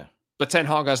 Yeah, but Ten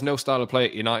Hag has no style of play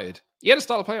at United. He had a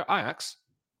style of play at Ajax.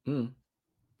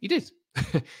 He did.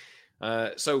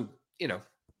 So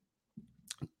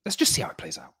let's just see how it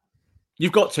plays out.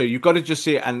 You've got to just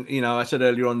see it. And, I said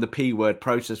earlier on the P word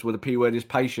process, where the P word is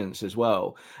patience as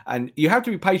well. And you have to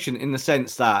be patient in the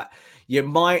sense that you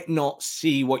might not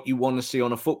see what you want to see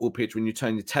on a football pitch when you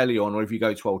turn your telly on, or if you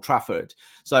go to Old Trafford.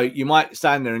 So you might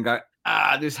stand there and go,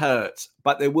 this hurts.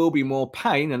 But there will be more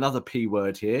pain, another P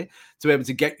word here, to be able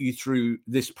to get you through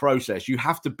this process. You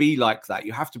have to be like that.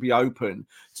 You have to be open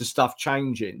to stuff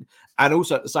changing. And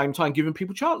also at the same time, giving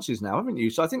people chances now, haven't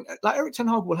you? So I think like Erik ten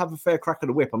Hag will have a fair crack at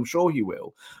the whip. I'm sure he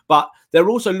will. But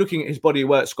they're also looking at his body of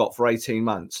work, Scott, for 18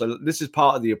 months. So this is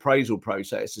part of the appraisal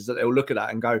process, is that they'll look at that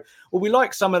and go, well, we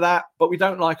like some of that, but we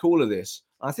don't like all of this.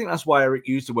 I think that's why Eric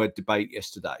used the word debate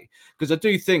yesterday, because I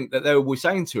do think that they will be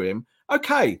saying to him,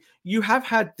 okay, you have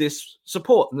had this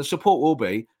support, and the support will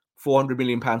be £400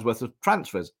 million worth of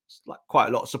transfers. It's like quite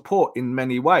a lot of support in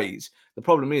many ways. The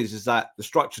problem is that the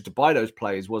structure to buy those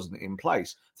players wasn't in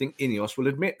place. I think Ineos will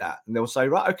admit that, and they'll say,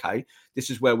 right, okay, this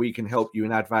is where we can help you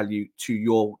and add value to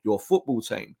your football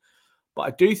team. But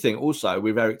I do think also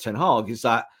with Erik ten Hag is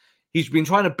that he's been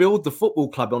trying to build the football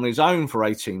club on his own for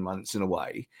 18 months in a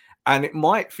way. And it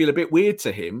might feel a bit weird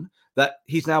to him that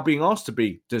he's now being asked to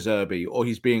be De Zerbi, or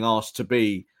he's being asked to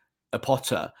be a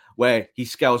Potter, where he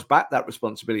scales back that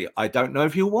responsibility. I don't know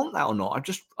if he'll want that or not.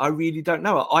 I really don't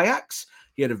know. At Ajax,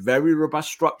 he had a very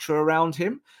robust structure around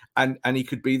him, and he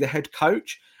could be the head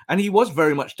coach. And he was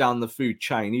very much down the food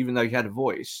chain, even though he had a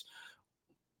voice.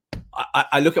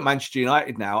 I look at Manchester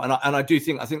United now, and I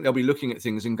think they'll be looking at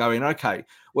things and going, okay,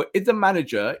 well, if the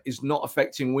manager is not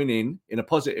affecting winning in a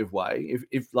positive way,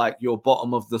 if like you're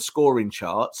bottom of the scoring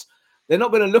charts, they're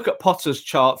not going to look at Potter's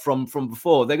chart from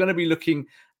before. They're going to be looking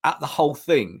at the whole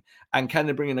thing, and can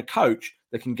they bring in a coach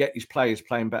that can get these players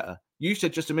playing better? You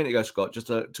said just a minute ago, Scott, just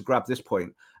to grab this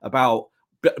point about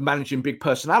managing big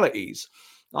personalities.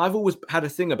 I've always had a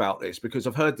thing about this because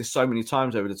I've heard this so many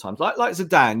times over the times. Like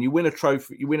Zidane, you win a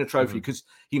trophy because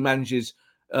he manages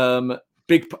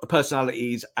big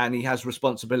personalities and he has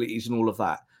responsibilities and all of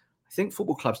that. I think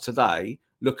football clubs today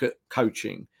look at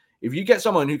coaching. If you get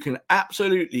someone who can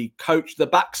absolutely coach the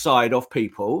backside of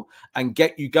people and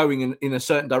get you going in a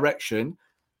certain direction,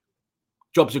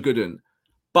 jobs are good un.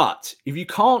 But if you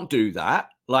can't do that,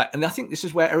 and I think this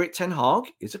is where Erik ten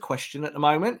Hag is a question at the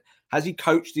moment. Has he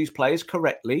coached these players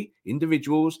correctly,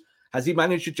 individuals? Has he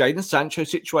managed the Jadon Sancho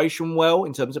situation well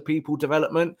in terms of people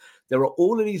development? There are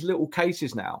all of these little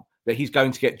cases now that he's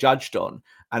going to get judged on,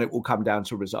 and it will come down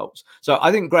to results. So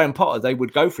I think Graham Potter, they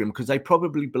would go for him because they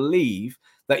probably believe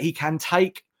that he can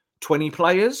take 20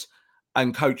 players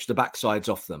and coach the backsides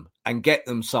off them and get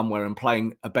them somewhere and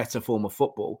playing a better form of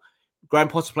football. Graham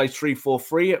Potter plays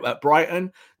 3-4-3 at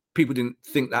Brighton. People didn't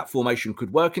think that formation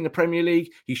could work in the Premier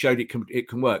League. He showed it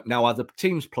can work. Now other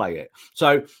teams play it.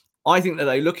 So I think that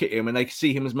they look at him and they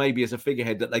see him as maybe as a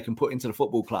figurehead that they can put into the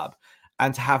football club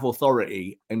and to have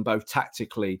authority in both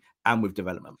tactically and with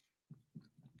development.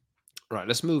 Right,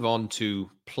 let's move on to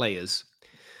players.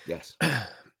 Yes.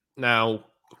 Now,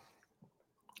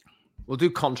 we'll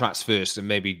do contracts first and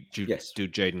maybe do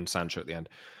Jadon Sancho at the end.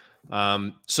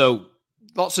 So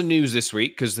lots of news this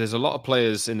week because there's a lot of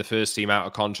players in the first team out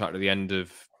of contract at the end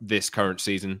of this current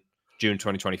season, June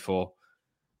 2024.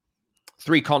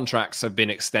 3 contracts have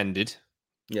been extended.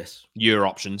 Yes. Year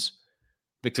options.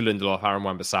 Victor Lindelof, Aaron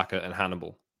Wan-Bissaka, and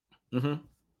Hannibal.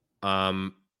 Mm-hmm.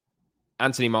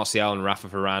 Anthony Martial and Rafa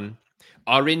Varane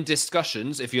are in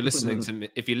discussions. If you're listening to me,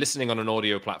 if you're listening on an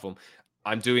audio platform,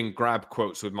 I'm doing grab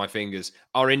quotes with my fingers.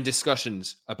 Are in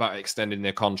discussions about extending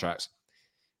their contracts.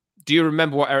 Do you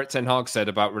remember what Erik ten Hag said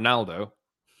about Ronaldo?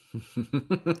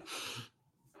 The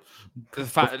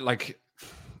fact, like,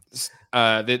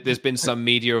 there's been some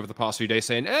media over the past few days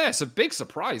saying, it's a big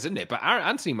surprise, isn't it? But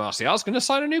Anthony Martial's going to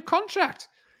sign a new contract.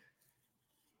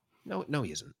 No,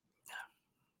 he isn't.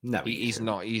 No, he's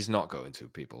not. He's not going to,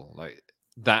 people. Like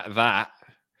that.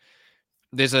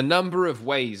 There's a number of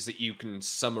ways that you can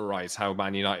summarize how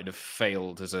Man United have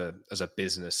failed as a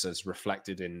business, as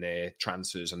reflected in their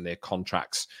transfers and their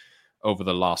contracts over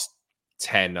the last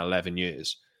 10, 11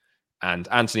 years. And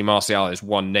Anthony Martial is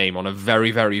one name on a very,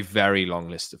 very, very long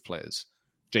list of players.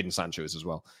 Jadon Sancho is as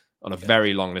well, on a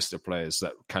very long list of players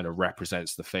that kind of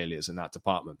represents the failures in that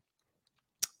department.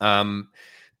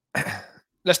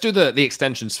 Let's do the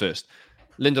extensions first.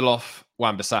 Lindelof,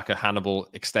 Wan-Bissaka, Hannibal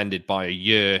extended by a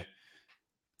year.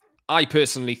 I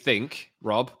personally think,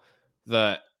 Rob,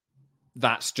 that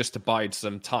that's just to bide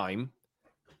some time.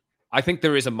 I think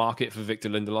there is a market for Victor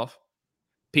Lindelof.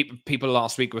 People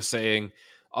last week were saying,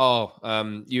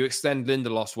 you extend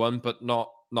Lindelof's one, but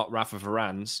not Rafa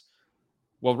Varane's.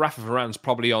 Well, Rafa Varane's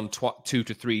probably on 2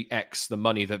 to 3x the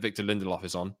money that Victor Lindelof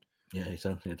is on. Yeah,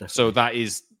 exactly. Definitely. So that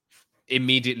is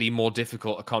immediately more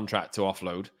difficult a contract to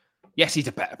offload. Yes, he's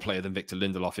a better player than Victor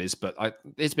Lindelof is, but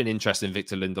it's been interesting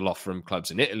Victor Lindelof from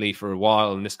clubs in Italy for a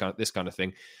while, and this kind of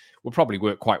thing will probably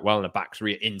work quite well in a back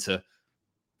three at Inter,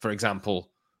 for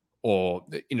example, or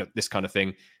this kind of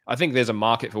thing. I think there's a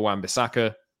market for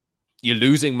Wan-Bissaka. You're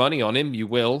losing money on him, you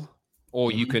will,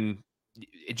 or you can.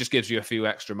 It just gives you a few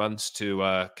extra months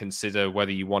to consider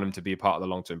whether you want him to be a part of the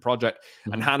long-term project.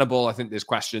 Mm-hmm. And Hannibal, I think there's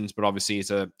questions, but obviously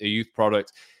he's a youth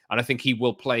product, and I think he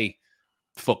will play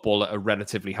football at a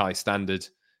relatively high standard,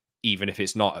 even if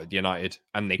it's not at United,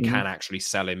 and they can actually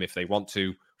sell him if they want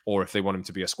to, or if they want him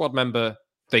to be a squad member,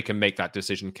 they can make that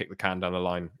decision, kick the can down the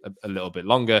line a little bit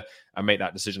longer and make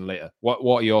that decision later.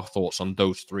 What are your thoughts on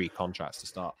those 3 contracts to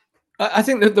start? I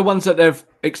think that the ones that they've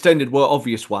extended were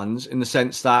obvious ones in the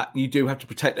sense that you do have to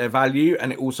protect their value,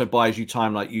 and it also buys you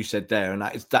time, like you said there. And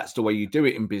that's the way you do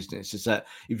it in business, is that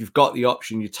if you've got the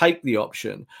option, you take the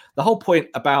option. The whole point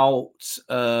about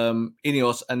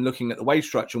Ineos and looking at the wage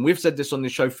structure, and we've said this on the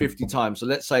show 50 times, so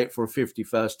let's say it for a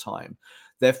 51st time.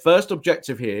 Their first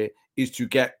objective here is to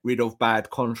get rid of bad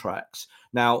contracts.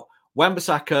 Now,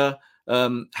 Wan-Bissaka,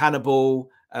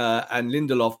 Hannibal, and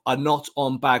Lindelof are not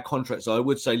on bad contracts. So I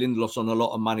would say Lindelof's on a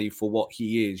lot of money for what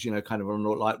he is, kind of on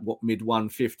like what mid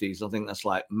 150s. I think that's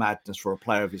like madness for a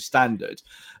player of his standard.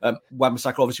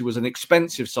 Wan-Bissaka obviously was an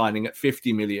expensive signing at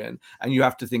 50 million, and you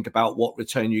have to think about what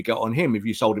return you get on him if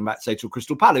you sold him back, say, to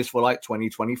Crystal Palace for like 20,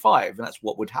 25, and that's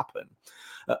what would happen.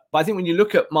 But I think when you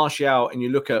look at Martial and you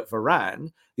look at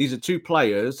Varane, these are 2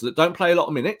 players that don't play a lot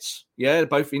of minutes. Yeah, they're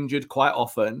both injured quite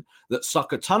often, that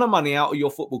suck a ton of money out of your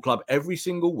football club every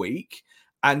single week.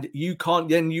 And you can't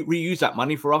then reuse that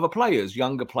money for other players,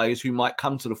 younger players who might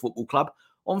come to the football club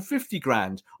on 50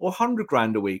 grand or 100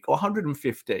 grand a week or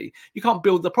 150. You can't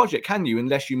build the project, can you,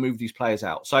 unless you move these players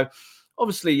out? So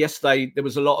obviously yesterday there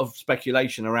was a lot of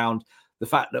speculation around the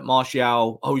fact that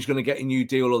Martial, he's going to get a new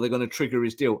deal or they're going to trigger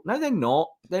his deal. No, they're not.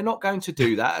 They're not going to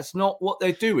do that. That's not what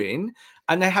they're doing.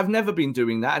 And they have never been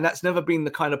doing that. And that's never been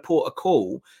the kind of port of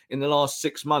call in the last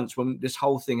 6 months when this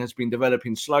whole thing has been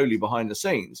developing slowly behind the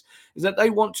scenes, is that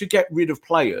they want to get rid of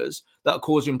players that are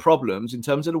causing problems in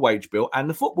terms of the wage bill and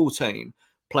the football team.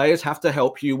 Players have to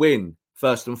help you win,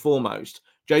 first and foremost.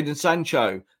 Jadon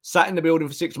Sancho sat in the building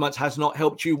for 6 months, has not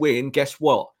helped you win. Guess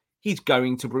what? he's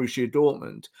going to Borussia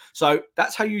Dortmund. So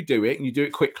that's how you do it, and you do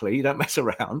it quickly. You don't mess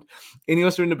around.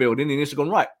 Ineos are in the building. Ineos have gone,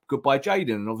 right, goodbye,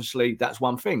 Jadon. And obviously, that's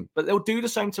one thing. But they'll do the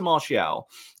same to Martial,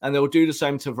 and they'll do the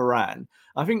same to Varane.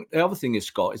 I think the other thing is,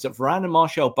 Scott, is that Varane and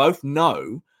Martial both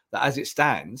know that as it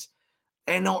stands,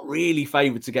 they're not really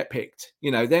favoured to get picked.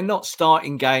 They're not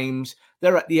starting games.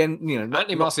 They're at the end.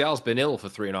 Anthony Martial's been ill for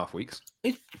 3.5 weeks.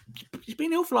 He's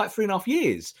been ill for like 3.5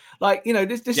 years.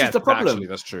 This is the problem. Actually,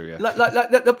 that's true. Yeah.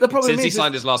 The problem Since he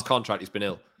signed his last contract, he's been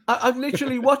ill. I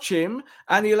literally watch him,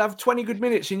 and he'll have 20 good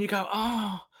minutes, and you go,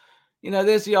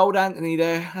 there's the old Anthony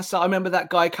there. I remember that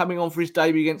guy coming on for his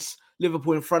debut against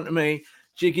Liverpool in front of me,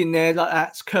 jigging there like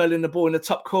that, curling the ball in the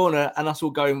top corner, and us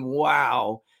all going,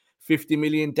 wow, 50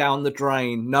 million down the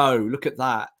drain. No, look at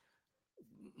that.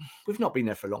 We've not been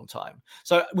there for a long time.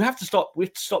 So we have to stop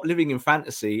living in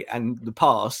fantasy and the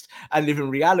past and live in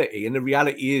reality. And the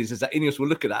reality is that Ineos will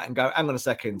look at that and go, hang on a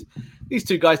second. These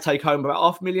two guys take home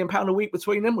about £500,000 a week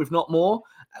between them, if not more.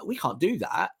 We can't do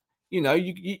that.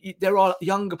 There are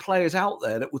younger players out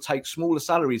there that will take smaller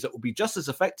salaries that will be just as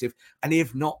effective and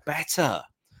if not better.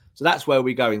 So that's where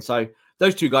we're going. So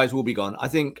those two guys will be gone. I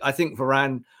think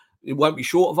Varane, it won't be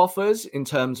short of offers in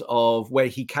terms of where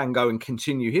he can go and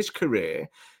continue his career.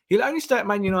 He'll only stay at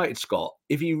Man United, Scott,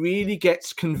 if he really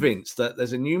gets convinced that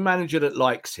there's a new manager that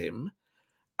likes him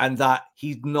and that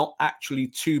he's not actually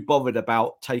too bothered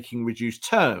about taking reduced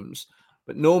terms.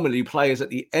 But normally players at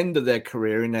the end of their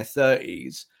career in their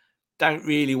 30s don't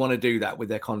really want to do that with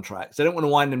their contracts. They don't want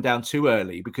to wind them down too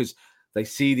early because they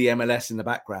see the MLS in the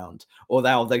background, or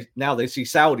now they see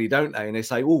Saudi, don't they? And they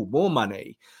say, oh, more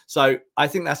money. So I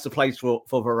think that's the place for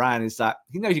Varane, is that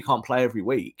he knows he can't play every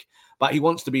week, but he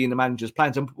wants to be in the manager's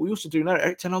plans. And we also do know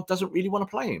Eric Ten Hag doesn't really want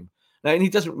to play him. Now, and he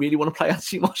doesn't really want to play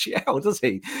Anthony Martial, does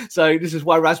he? So this is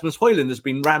why Rasmus Højlund has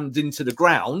been rammed into the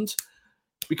ground,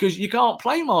 because you can't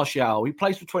play Martial. He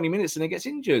plays for 20 minutes and he gets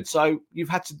injured. So you've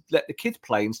had to let the kid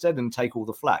play instead and take all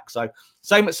the flack. So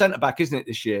same at centre-back, isn't it,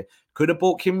 this year? Could have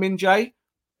bought Kim Min-jae.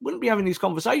 Wouldn't be having these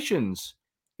conversations.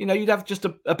 You'd have just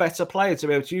a better player to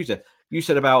be able to use it. You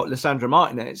said about Lisandro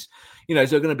Martinez. Is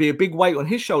there going to be a big weight on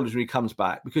his shoulders when he comes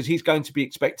back, because he's going to be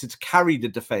expected to carry the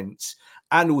defence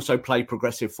and also play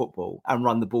progressive football and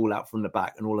run the ball out from the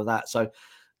back and all of that. So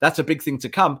that's a big thing to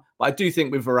come. But I do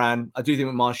think with Varane, I do think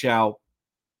with Martial,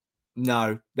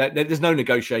 no, there's no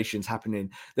negotiations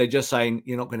happening. They're just saying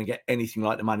you're not going to get anything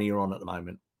like the money you're on at the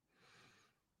moment.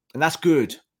 And that's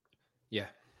good. Yeah.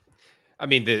 I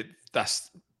mean,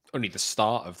 that's only the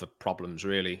start of the problems,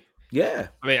 really. Yeah.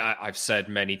 I mean, I've said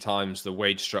many times the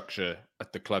wage structure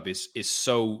at the club is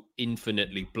so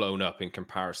infinitely blown up in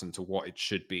comparison to what it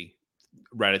should be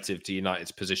relative to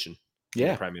United's position in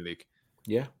the Premier League.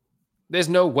 Yeah. There's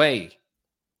no way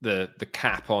the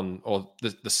cap on, or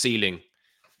the ceiling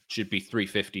should be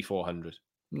 350, 400.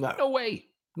 No way.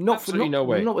 No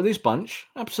way. Not with this bunch.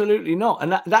 Absolutely not.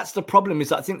 And that's the problem, is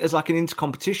that I think there's like an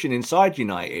inter-competition inside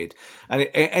United. And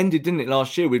it ended, didn't it,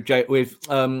 last year with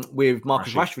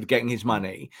Marcus Rashford getting his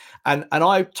money. And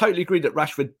I totally agree that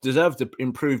Rashford deserved an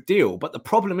improved deal. But the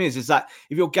problem is that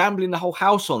if you're gambling the whole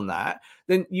house on that,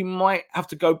 then you might have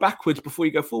to go backwards before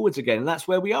you go forwards again. And that's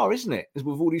where we are, isn't it?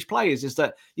 With all these players, is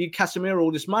that you give Casemiro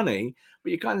all this money, but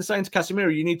you're kind of saying to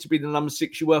Casemiro, you need to be the number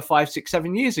 6 you were 5, 6,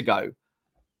 7 years ago.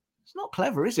 It's not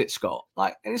clever, is it, Scott?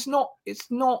 And it's not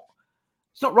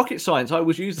rocket science. I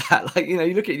always use that. You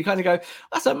look at it, you kind of go,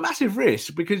 that's a massive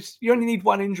risk, because you only need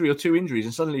one injury or two injuries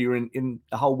and suddenly you're in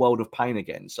a whole world of pain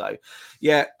again. So,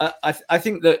 yeah, I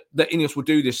think that Ineos will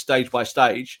do this stage by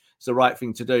stage. It's the right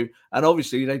thing to do. And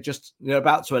obviously they're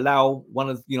about to allow one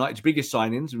of United's biggest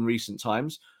signings in recent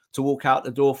times to walk out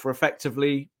the door for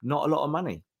effectively not a lot of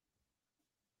money.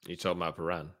 You're talking about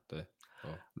Varane there?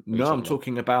 No, I'm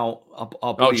talking about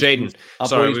our Jadon.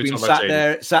 Sorry, he's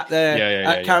been sat there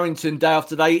at Carrington day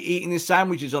after day, eating his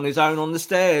sandwiches on his own on the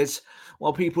stairs,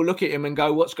 while people look at him and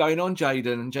go, "What's going on,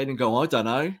 Jadon?" And Jadon go, "I don't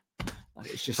know."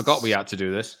 It's just forgot we had to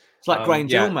do this. It's like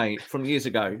Grange Hill, mate, from years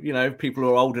ago. People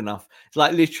who are old enough. It's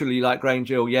like literally like Grange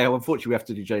Hill. Yeah, unfortunately, we have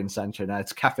to do Jadon Sancho now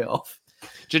to cap it off.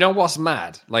 Do you know what's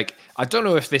mad? I don't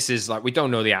know if this is we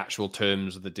don't know the actual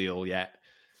terms of the deal yet.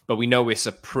 But we know it's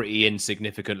a pretty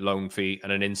insignificant loan fee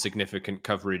and an insignificant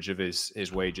coverage of his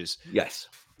wages. Yes.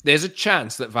 There's a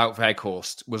chance that Wout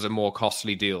Weghorst was a more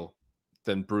costly deal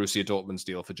than Borussia Dortmund's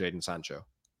deal for Jadon Sancho.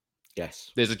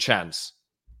 Yes. There's a chance.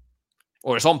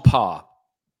 Or it's on par.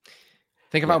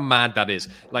 Think of how mad that is.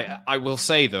 I will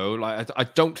say, though, I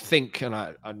don't think, and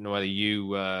I don't know whether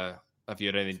you have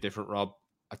heard anything different, Rob,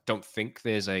 I don't think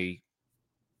there's a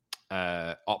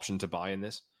option to buy in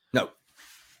this. No.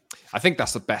 I think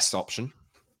that's the best option,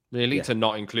 really, to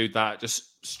not include that.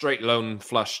 Just straight loan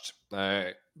flushed.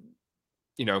 Let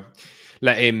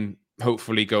him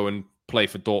hopefully go and play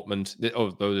for Dortmund.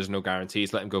 Although there's no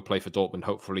guarantees, let him go play for Dortmund.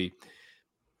 Hopefully,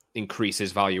 increase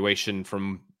his valuation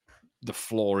from the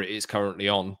floor it is currently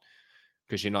on,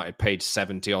 because United paid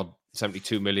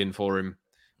 72 million for him,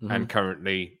 and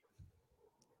currently,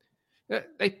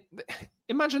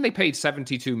 imagine they paid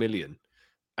 72 million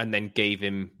and then gave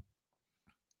him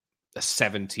a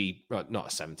 70, not a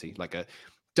 70, like a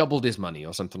doubled his money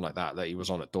or something like that he was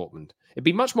on at Dortmund. It'd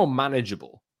be much more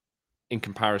manageable in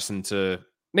comparison to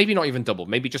maybe not even double,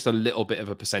 maybe just a little bit of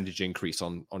a percentage increase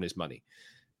on his money.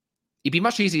 It'd be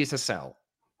much easier to sell,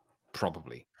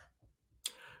 probably.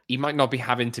 He might not be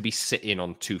having to be sitting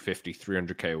on 250,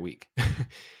 300k a week.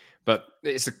 But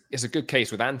it's a good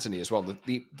case with Anthony as well.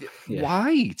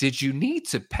 Why did you need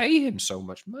to pay him so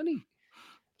much money?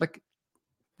 Like,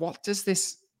 what does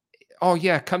this... Oh,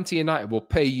 yeah, come to United. We'll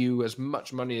pay you as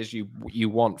much money as you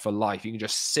want for life. You can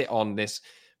just sit on this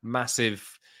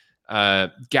massive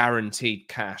guaranteed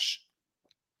cash.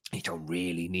 You don't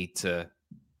really need to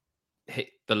hit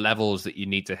the levels that you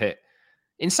need to hit.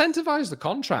 Incentivize the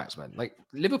contracts, man. Like,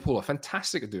 Liverpool are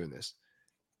fantastic at doing this.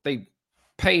 They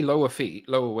pay lower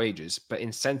wages, but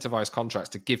incentivize contracts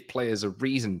to give players a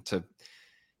reason to,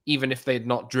 even if they're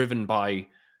not driven by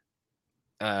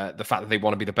the fact that they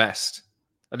want to be the best,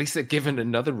 at least they're given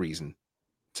another reason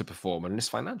to perform, and it's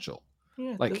financial.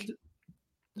 Yeah,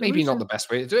 maybe reason, not the best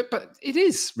way to do it, but it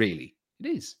is really. It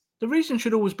is. The reason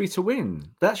should always be to win.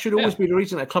 That should always be the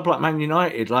reason at a club like Man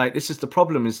United. Like, this is the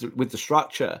problem, is with the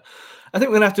structure. I think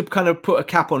we're going to have to kind of put a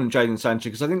cap on Jadon Sancho,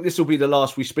 because I think this will be the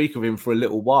last we speak of him for a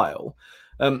little while.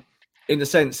 In the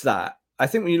sense that I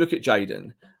think when you look at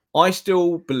Jadon, I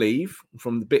still believe,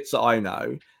 from the bits that I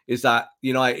know, is that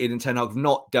United and Ten Hag have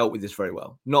not dealt with this very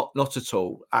well. Not at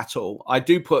all. I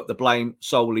do put the blame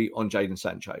solely on Jadon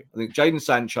Sancho. I think Jadon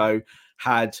Sancho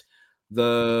had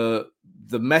the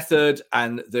method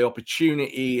and the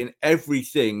opportunity and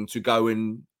everything to go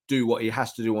and do what he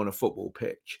has to do on a football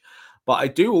pitch. But I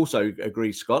do also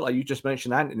agree, Scott, like you just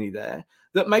mentioned Anthony there,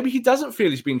 that maybe he doesn't feel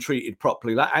he's been treated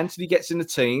properly. Like, Anthony gets in the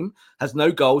team, has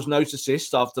no goals, no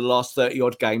assists after the last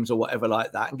 30-odd games or whatever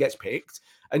like that, and gets picked.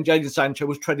 And Jadon Sancho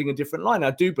was treading a different line.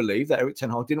 I do believe that Erik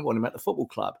Ten Hag didn't want him at the football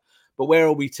club. But where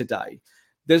are we today?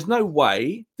 There's no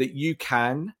way that you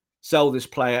can sell this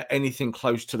player anything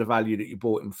close to the value that you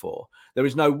bought him for. There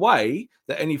is no way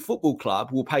that any football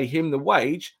club will pay him the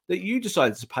wage that you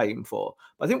decided to pay him for.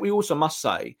 But I think we also must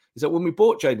say is that when we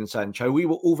bought Jadon Sancho, we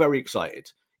were all very excited.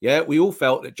 Yeah, we all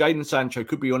felt that Jadon Sancho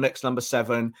could be your next number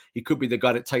 7. He could be the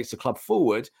guy that takes the club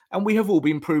forward. And we have all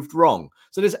been proved wrong.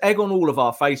 So there's egg on all of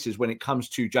our faces when it comes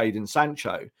to Jadon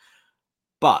Sancho.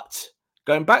 But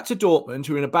going back to Dortmund,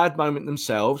 who are in a bad moment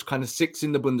themselves, kind of 6th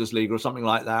in the Bundesliga or something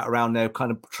like that, around there,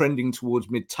 kind of trending towards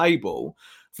mid-table.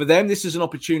 For them, this is an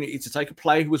opportunity to take a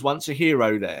player who was once a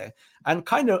hero there and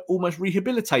kind of almost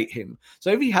rehabilitate him.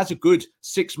 So if he has a good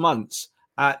 6 months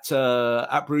at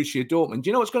Borussia Dortmund, do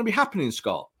you know what's going to be happening,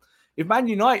 Scott? If Man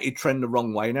United trend the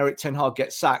wrong way and Erik Ten Hag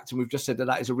gets sacked, and we've just said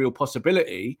that is a real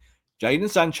possibility, Jadon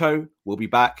Sancho will be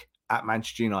back at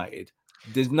Manchester United.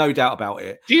 There's no doubt about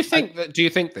it. Do you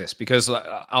think this? Because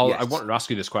I wanted to ask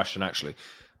you this question, actually.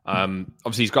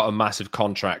 Obviously, he's got a massive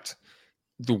contract.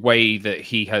 The way that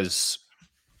he has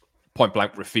point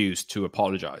blank refused to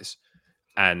apologize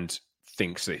and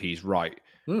thinks that he's right.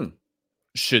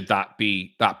 Should that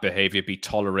behavior be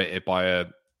tolerated by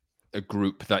a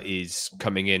group that is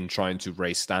coming in trying to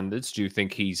raise standards? Do you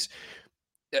think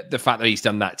the fact that he's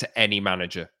done that to any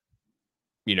manager,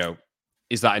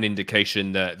 is that an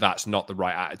indication that that's not the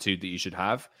right attitude that you should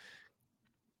have?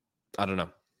 I don't know.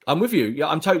 I'm with you. Yeah,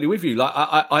 I'm totally with you. Like,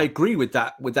 I agree with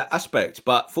that aspect,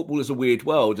 but football is a weird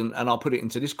world, and I'll put it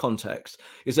into this context,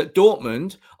 is that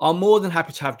Dortmund are more than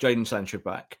happy to have Jadon Sancho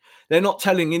back. They're not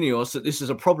telling Ineos that this is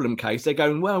a problem case. They're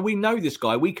going, well, we know this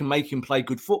guy. We can make him play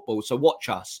good football, so watch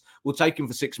us. We'll take him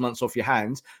for 6 months off your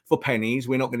hands for pennies.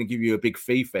 We're not going to give you a big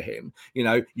fee for him.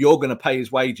 You're going to pay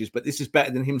his wages, but this is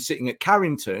better than him sitting at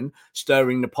Carrington,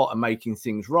 stirring the pot and making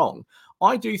things wrong.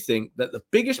 I do think that the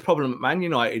biggest problem at Man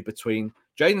United between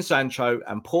Jadon Sancho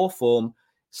and poor form,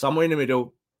 somewhere in the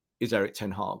middle, is Erik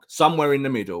Ten Hag. Somewhere in the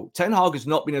middle. Ten Hag has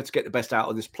not been able to get the best out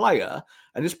of this player,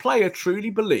 and this player truly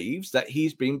believes that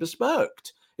he's been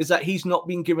besmirked, is that he's not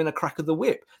been given a crack of the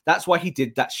whip. That's why he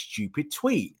did that stupid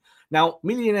tweet. Now,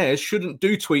 millionaires shouldn't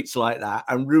do tweets like that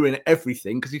and ruin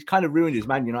everything, because he's kind of ruined his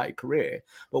Man United career.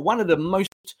 But one of the most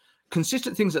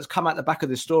consistent things that's come out the back of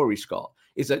this story, Scott,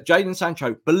 is that Jadon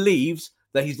Sancho believes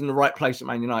that he's in the right place at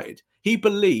Man United. He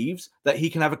believes that he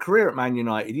can have a career at Man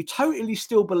United. He totally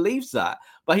still believes that.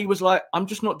 But he was like, I'm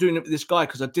just not doing it with this guy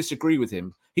because I disagree with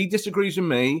him. He disagrees with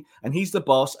me and he's the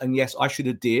boss. And yes, I should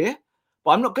adhere,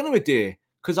 but I'm not going to adhere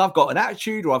because I've got an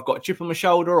attitude or I've got a chip on my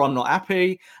shoulder or I'm not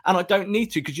happy. And I don't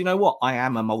need to because you know what? I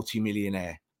am a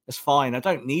multimillionaire. That's fine. I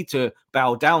don't need to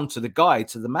bow down to the guy,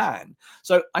 to the man.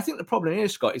 So I think the problem here,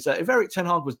 Scott, is that if Erik ten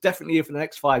Hag was definitely here for the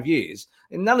next 5 years,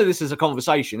 and none of this is a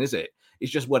conversation, is it?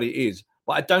 It's just what it is.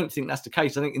 But I don't think that's the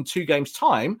case. I think in 2 games'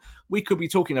 time, we could be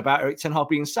talking about Erik ten Hag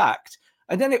being sacked.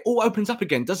 And then it all opens up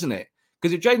again, doesn't it?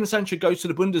 Because if Jadon Sancho goes to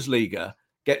the Bundesliga,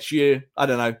 gets you,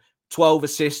 12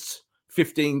 assists,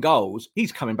 15 goals,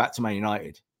 he's coming back to Man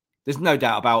United. There's no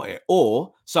doubt about it.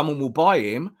 Or someone will buy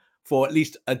him for at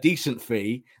least a decent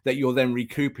fee that you're then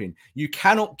recouping. You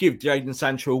cannot give Jadon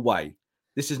Sancho away.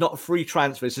 This is not a free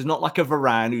transfer. This is not like a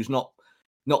Varane who's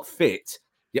not fit.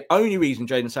 The only reason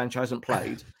Jadon Sancho hasn't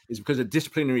played is because of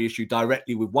disciplinary issue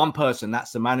directly with one person.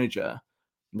 That's the manager.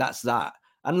 That's that.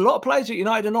 And a lot of players at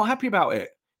United are not happy about it.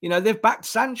 They've backed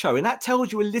Sancho, and that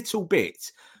tells you a little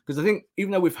bit. Because I think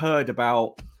even though we've heard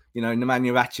about,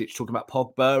 Nemanja Rakic talking about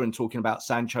Pogba and talking about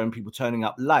Sancho and people turning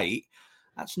up late,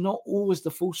 that's not always the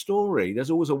full story.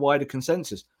 There's always a wider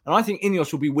consensus. And I think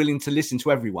Ineos will be willing to listen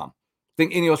to everyone. I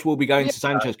think Ineos will be going to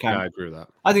Sancho's camp. Yeah, I agree with that.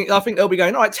 I think they'll be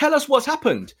going, all right, tell us what's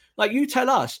happened. Like, you tell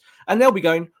us. And they'll be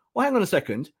going, well, hang on a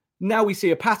second. Now we see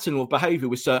a pattern of behaviour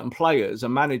with certain players, a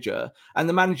manager, and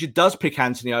the manager does pick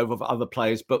Antony over other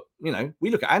players. But, we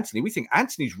look at Antony, we think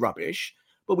Antony's rubbish,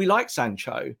 but we like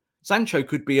Sancho. Sancho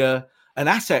could be an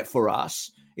asset for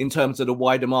us in terms of the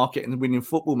wider market and winning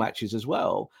football matches as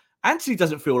well. Antony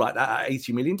doesn't feel like that at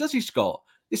 80 million, does he, Scott?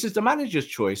 This is the manager's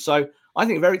choice. So I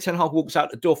think if Erik ten Hag walks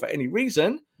out the door for any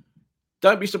reason,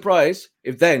 don't be surprised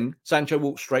if then Sancho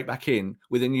walks straight back in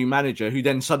with a new manager who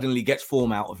then suddenly gets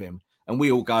form out of him. And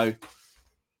we all go,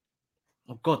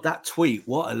 oh, God, that tweet,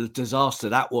 what a disaster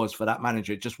that was for that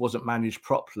manager. It just wasn't managed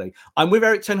properly. I'm with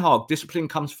Erik ten Hag. Discipline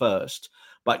comes first.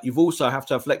 But you've also have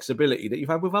to have flexibility that you've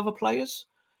had with other players.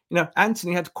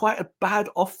 Antony had quite a bad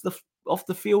off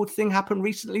the field thing happen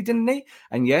recently, didn't he?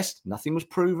 And yes, nothing was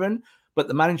proven, but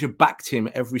the manager backed him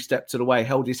every step to the way,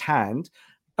 held his hand.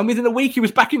 And within a week, he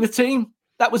was back in the team.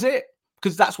 That was it,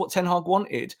 because that's what Ten Hag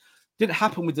wanted. Didn't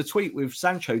happen with the tweet with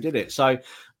Sancho, did it? So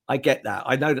I get that.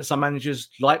 I know that some managers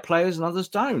like players and others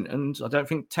don't. And I don't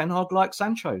think Ten Hag likes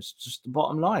Sancho. It's just the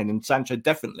bottom line. And Sancho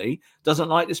definitely doesn't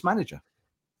like this manager.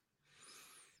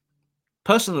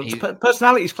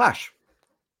 Personalities clash.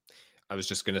 I was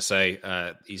just going to say,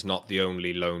 he's not the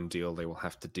only loan deal they will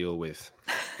have to deal with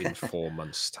in 4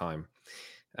 months' time.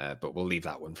 But we'll leave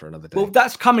that one for another day. Well,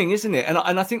 that's coming, isn't it? And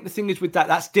I think the thing is with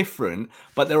that's different,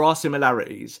 but there are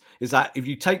similarities. Is that if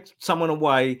you take someone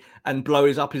away and blow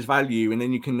up his value and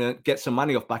then you can get some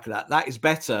money off back of that, that is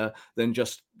better than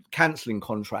just cancelling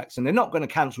contracts. And they're not going to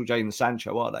cancel Jadon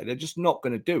Sancho, are they? They're just not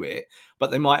going to do it,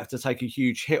 but they might have to take a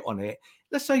huge hit on it.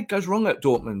 Let's say it goes wrong at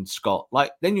Dortmund, Scott.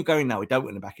 Then you're going, no, we don't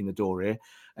want them back in the door here.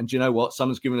 And do you know what?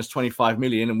 Someone's giving us 25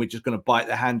 million and we're just going to bite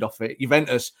their hand off it.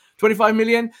 Juventus, 25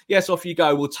 million? Yes, off you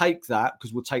go. We'll take that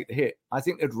because we'll take the hit. I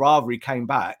think they'd rather he came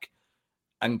back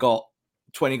and got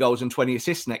 20 goals and 20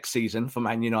 assists next season for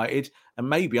Man United and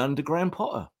maybe under Graham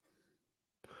Potter.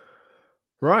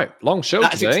 Right. Long show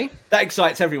today. That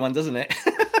excites everyone, doesn't it?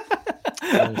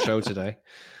 Long show today.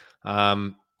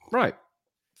 Right.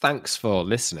 Thanks for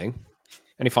listening.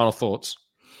 Any final thoughts?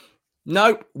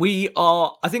 No,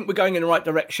 I think we're going in the right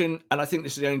direction. And I think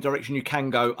this is the only direction you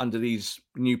can go under these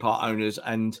new part owners.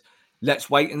 And let's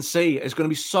wait and see. There's going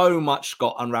to be so much,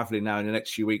 Scott, unraveling now in the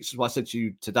next few weeks. That's why I said to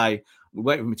you today, we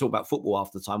won't even talk about football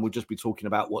half the time. We'll just be talking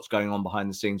about what's going on behind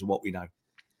the scenes and what we know.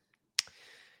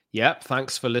 Yep.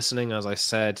 Thanks for listening. As I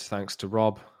said, thanks to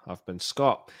Rob. I've been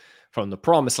Scott from the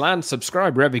Promised Land.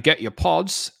 Subscribe wherever you get your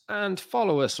pods and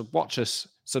follow us, watch us,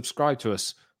 subscribe to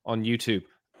us on YouTube,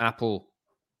 Apple,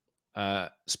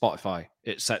 Spotify,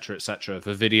 etc.,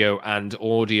 for video and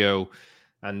audio.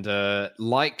 And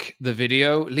like the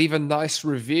video, leave a nice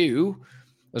review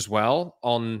as well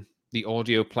on the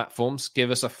audio platforms. Give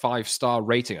us a 5-star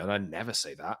rating. And I never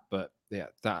say that, but yeah,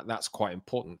 that's quite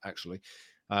important, actually.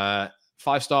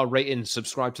 5-star rating,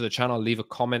 subscribe to the channel, leave a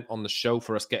comment on the show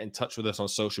for us. Get in touch with us on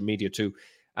social media too,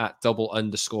 at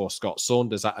 @Scott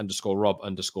Saunders, at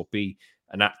 @Rob_B,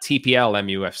 and at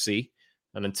TPLMUFC.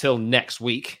 And until next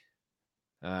week,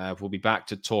 we'll be back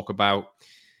to talk about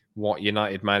what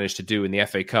United managed to do in the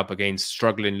FA Cup against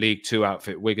struggling League 2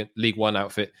 outfit, League 1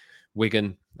 outfit,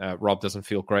 Wigan. Rob doesn't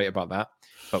feel great about that,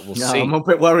 but we'll see. I'm a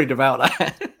bit worried about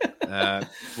that.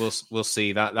 We'll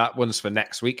see. That one's for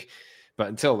next week. But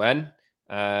until then,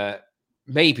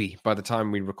 maybe by the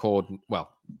time we record,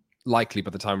 well, likely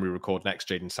by the time we record next,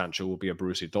 Jadon Sancho will be a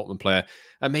Borussia Dortmund player.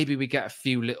 And maybe we get a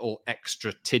few little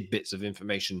extra tidbits of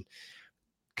information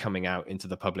coming out into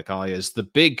the public eye as the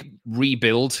big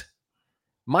rebuild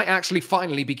might actually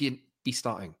finally be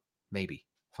starting. Maybe,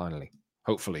 finally,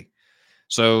 hopefully.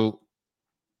 So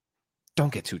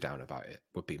don't get too down about it,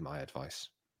 would be my advice.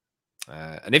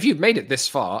 And if you've made it this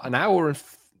far, an hour and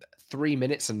 3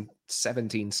 minutes and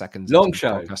 17 seconds. Long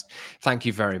show. Podcast, thank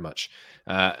you very much.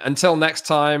 Until next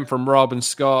time, from Rob and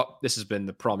Scott, this has been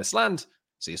The Promised Land.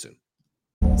 See you soon.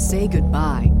 Say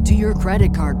goodbye to your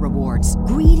credit card rewards.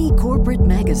 Greedy corporate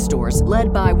mega stores,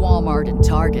 led by Walmart and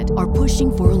Target, are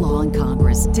pushing for a law in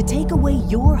Congress to take away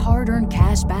your hard-earned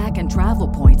cash back and travel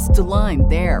points to line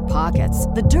their pockets.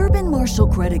 The Durbin-Marshall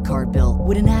credit card bill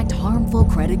would enact harmful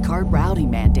credit card routing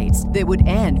mandates that would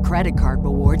end credit card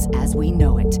rewards as we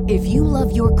know it. If you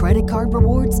love your credit card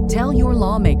rewards, tell your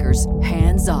lawmakers,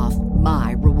 hands off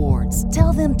my rewards.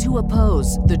 Tell them to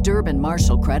oppose the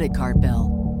Durbin-Marshall credit card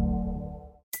bill.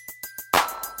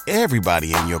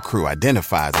 Everybody in your crew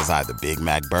identifies as either Big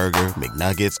Mac Burger,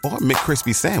 McNuggets, or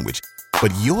McCrispy Sandwich.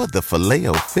 But you're the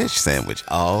Filet-O-Fish Sandwich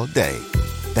all day.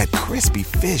 That crispy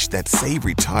fish, that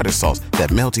savory tartar sauce, that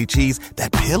melty cheese,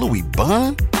 that pillowy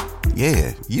bun.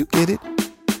 Yeah, you get it.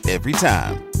 Every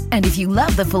time. And if you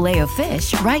love the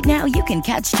Filet-O-Fish, right now you can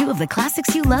catch 2 of the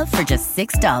classics you love for just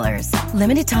 $6.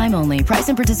 Limited time only. Price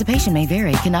and participation may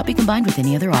vary. Cannot be combined with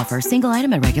any other offer. Single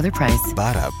item at regular price.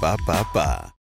 Ba-da-ba-ba-ba.